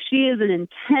 So she is an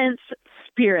intense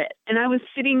spirit. And I was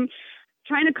sitting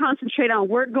trying to concentrate on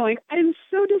work going, I'm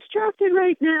so distracted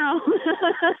right now.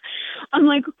 I'm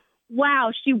like,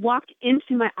 wow, she walked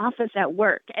into my office at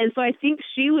work. And so I think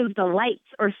she was the lights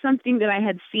or something that I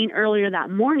had seen earlier that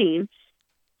morning.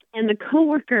 And the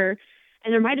coworker,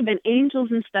 and there might have been angels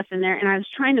and stuff in there, and I was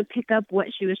trying to pick up what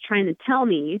she was trying to tell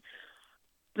me.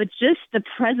 But just the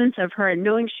presence of her and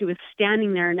knowing she was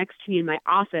standing there next to me in my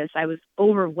office, I was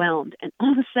overwhelmed. And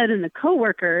all of a sudden, the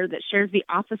coworker that shares the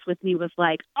office with me was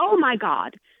like, oh, my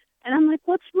God. And I'm like,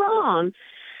 what's wrong?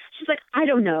 She's like, I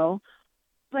don't know,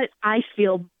 but I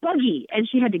feel buggy. And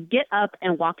she had to get up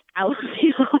and walk out of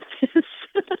the office.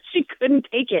 She couldn't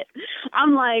take it.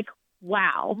 I'm like,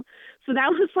 wow. So that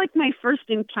was like my first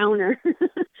encounter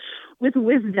with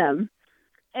wisdom.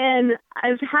 And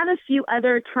I've had a few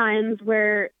other times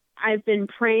where I've been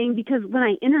praying because when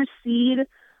I intercede,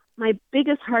 my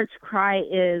biggest heart's cry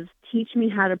is, teach me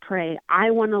how to pray.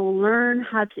 I want to learn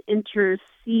how to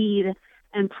intercede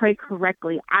and pray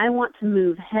correctly. I want to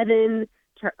move heaven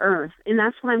to earth. And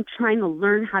that's what I'm trying to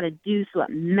learn how to do so it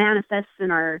manifests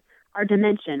in our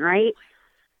dimension, right?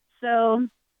 So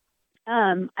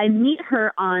I meet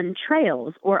her on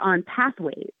trails or on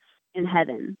pathways in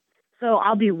heaven. So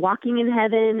I'll be walking in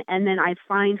heaven, and then I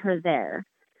find her there.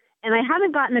 And I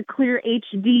haven't gotten a clear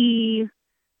HD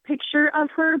picture of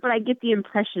her, but I get the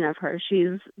impression of her.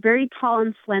 She's very tall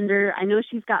and slender. I know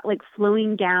she's got, like,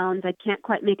 flowing gowns. I can't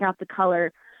quite make out the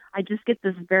color. I just get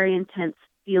this very intense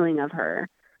feeling of her.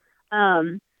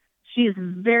 she is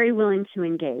very willing to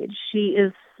engage. She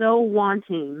is so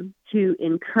wanting to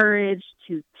encourage,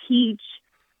 to teach.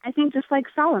 I think just like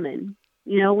Solomon,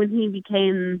 when he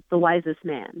became the wisest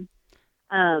man.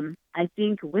 I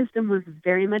think wisdom was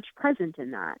very much present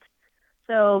in that.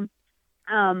 So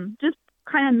just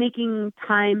kind of making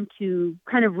time to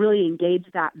kind of really engage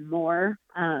that more,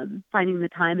 finding the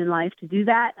time in life to do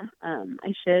that.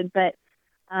 I should, but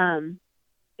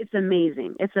it's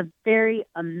amazing. It's a very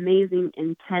amazing,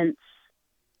 intense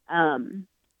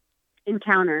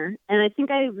encounter. And I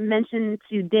think I mentioned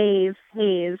to Dave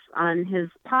Hayes on his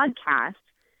podcast,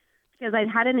 because I'd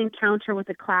had an encounter with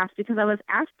a class because I was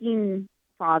asking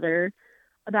Father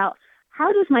about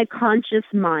how does my conscious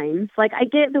mind, like I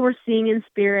get that we're seeing in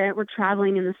spirit, we're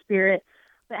traveling in the spirit,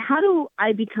 but how do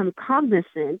I become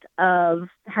cognizant of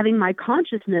having my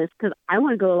consciousness? Because I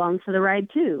want to go along for the ride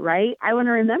too, right? I want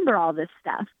to remember all this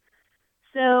stuff.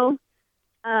 So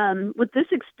with this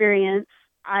experience,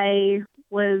 I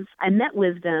met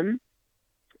Wisdom,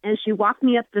 and she walked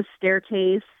me up the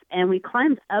staircase, and we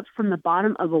climbed up from the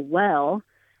bottom of a well,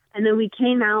 and then we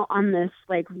came out on this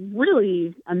like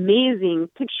really amazing,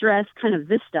 picturesque kind of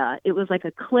vista. It was like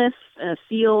a cliff, a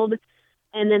field,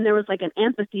 and then there was like an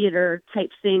amphitheater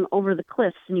type thing over the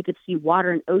cliffs, and you could see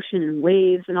water and ocean and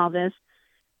waves and all this.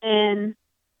 And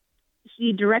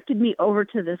she directed me over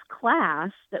to this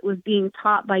class that was being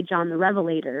taught by John the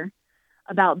Revelator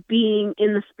about being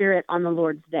in the Spirit on the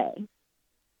Lord's Day.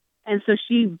 And so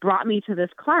she brought me to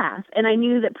this class, and I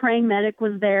knew that Praying Medic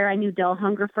was there. I knew Del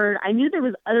Hungerford. I knew there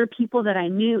was other people that I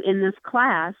knew in this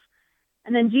class.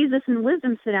 And then Jesus and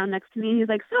Wisdom sit down next to me, and he's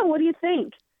like, so what do you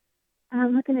think? And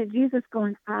I'm looking at Jesus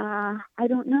going, I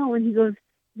don't know. And he goes,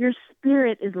 your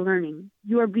spirit is learning.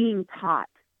 You are being taught.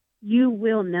 You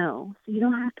will know, so you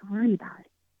don't have to worry about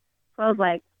it. So I was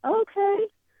like, okay.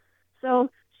 So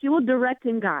she will direct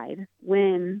and guide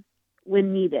when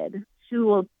needed. She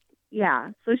will,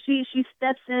 So she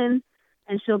steps in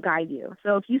and she'll guide you.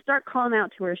 So if you start calling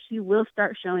out to her, she will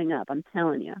start showing up. I'm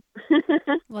telling you.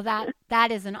 Well, that's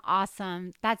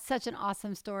such an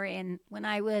awesome story. And when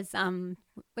I was,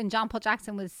 when John Paul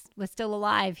Jackson was still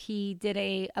alive, he did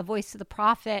a Voice of the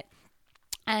Prophet.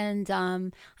 And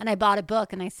I bought a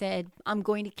book, and I said, I'm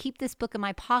going to keep this book in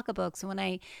my pocketbook, so when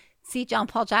I see John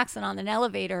Paul Jackson on an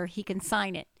elevator, he can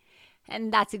sign it.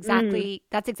 And that's exactly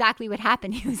what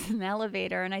happened. He was in the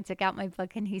elevator, and I took out my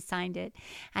book, and he signed it.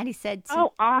 And he said,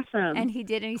 "Oh, awesome!" And he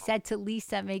did, and he said to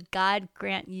Lisa, "May God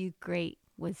grant you great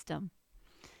wisdom."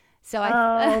 So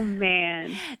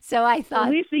man. So I thought,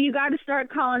 Lisa, you got to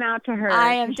start calling out to her.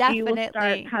 I am She will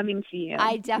start coming to you.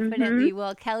 I definitely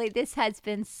will. Kelly, this has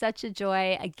been such a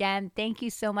joy. Again, thank you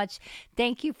so much.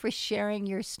 Thank you for sharing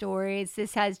your stories.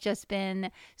 This has just been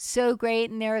so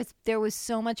great, and there was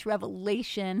so much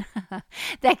revelation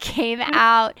that came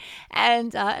out,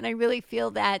 and I really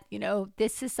feel that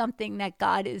this is something that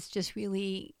God is just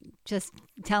really just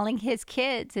telling His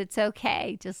kids. It's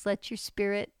okay. Just let your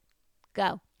spirit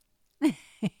go.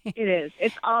 It is.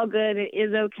 It's all good. It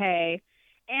is okay.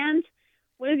 And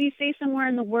what does He say somewhere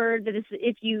in the Word that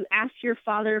if you ask your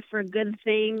Father for a good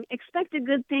thing, expect a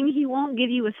good thing. He won't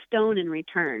give you a stone in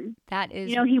return. That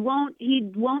is, He won't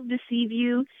deceive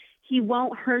you. He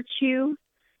won't hurt you.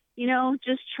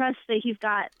 Just trust that He's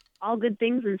got all good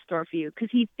things in store for you, because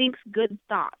He thinks good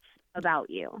thoughts about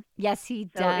you. Yes, He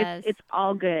does. It's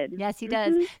all good. Yes, He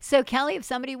does. So, Kelly, if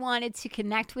somebody wanted to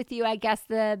connect with you, I guess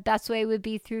the best way would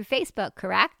be through Facebook,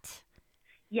 correct?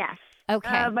 Yes.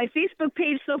 Okay. My Facebook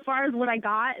page so far is what I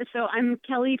got. So I'm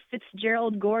Kellie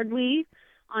Gordley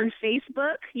on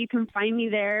Facebook. You can find me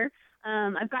there.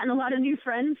 I've gotten a lot of new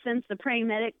friends since the Praying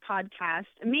Medic podcast.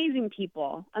 Amazing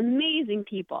people.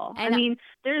 And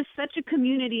there's such a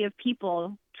community of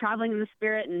people traveling in the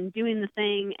Spirit and doing the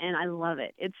thing, and I love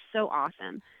it. It's so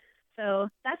awesome. So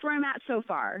that's where I'm at so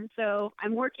far. So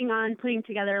I'm working on putting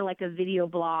together like a video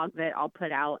blog that I'll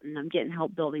put out, and I'm getting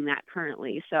help building that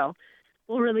currently. So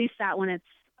we'll release that when it's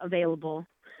available.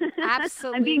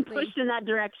 Absolutely. I'm being pushed in that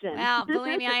direction. Well,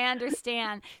 believe me, I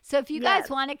understand. So if you guys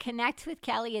want to connect with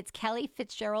Kelly, it's Kellie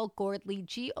Gordley,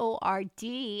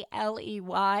 Gordley.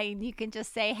 And you can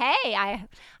just say, hey,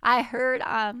 I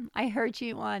heard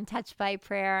you on Touched by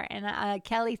Prayer. And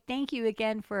Kelly, thank you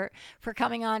again for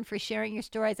coming on, for sharing your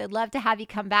stories. I'd love to have you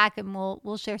come back, and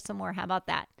we'll share some more. How about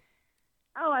that?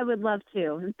 Oh, I would love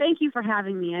to. And thank you for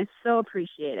having me. I so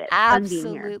appreciate it.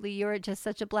 Absolutely. You're just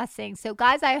such a blessing. So,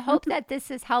 guys, I hope that this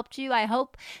has helped you. I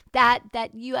hope that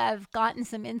you have gotten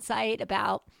some insight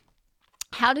about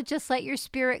how to just let your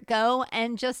spirit go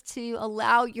and just to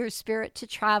allow your spirit to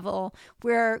travel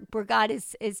where God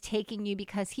is taking you,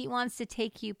 because he wants to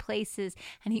take you places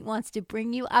and he wants to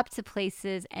bring you up to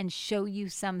places and show you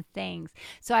some things.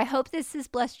 So I hope this has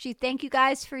blessed you. Thank you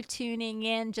guys for tuning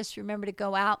in. Just remember to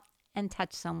go out and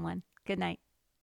touch someone. Good night.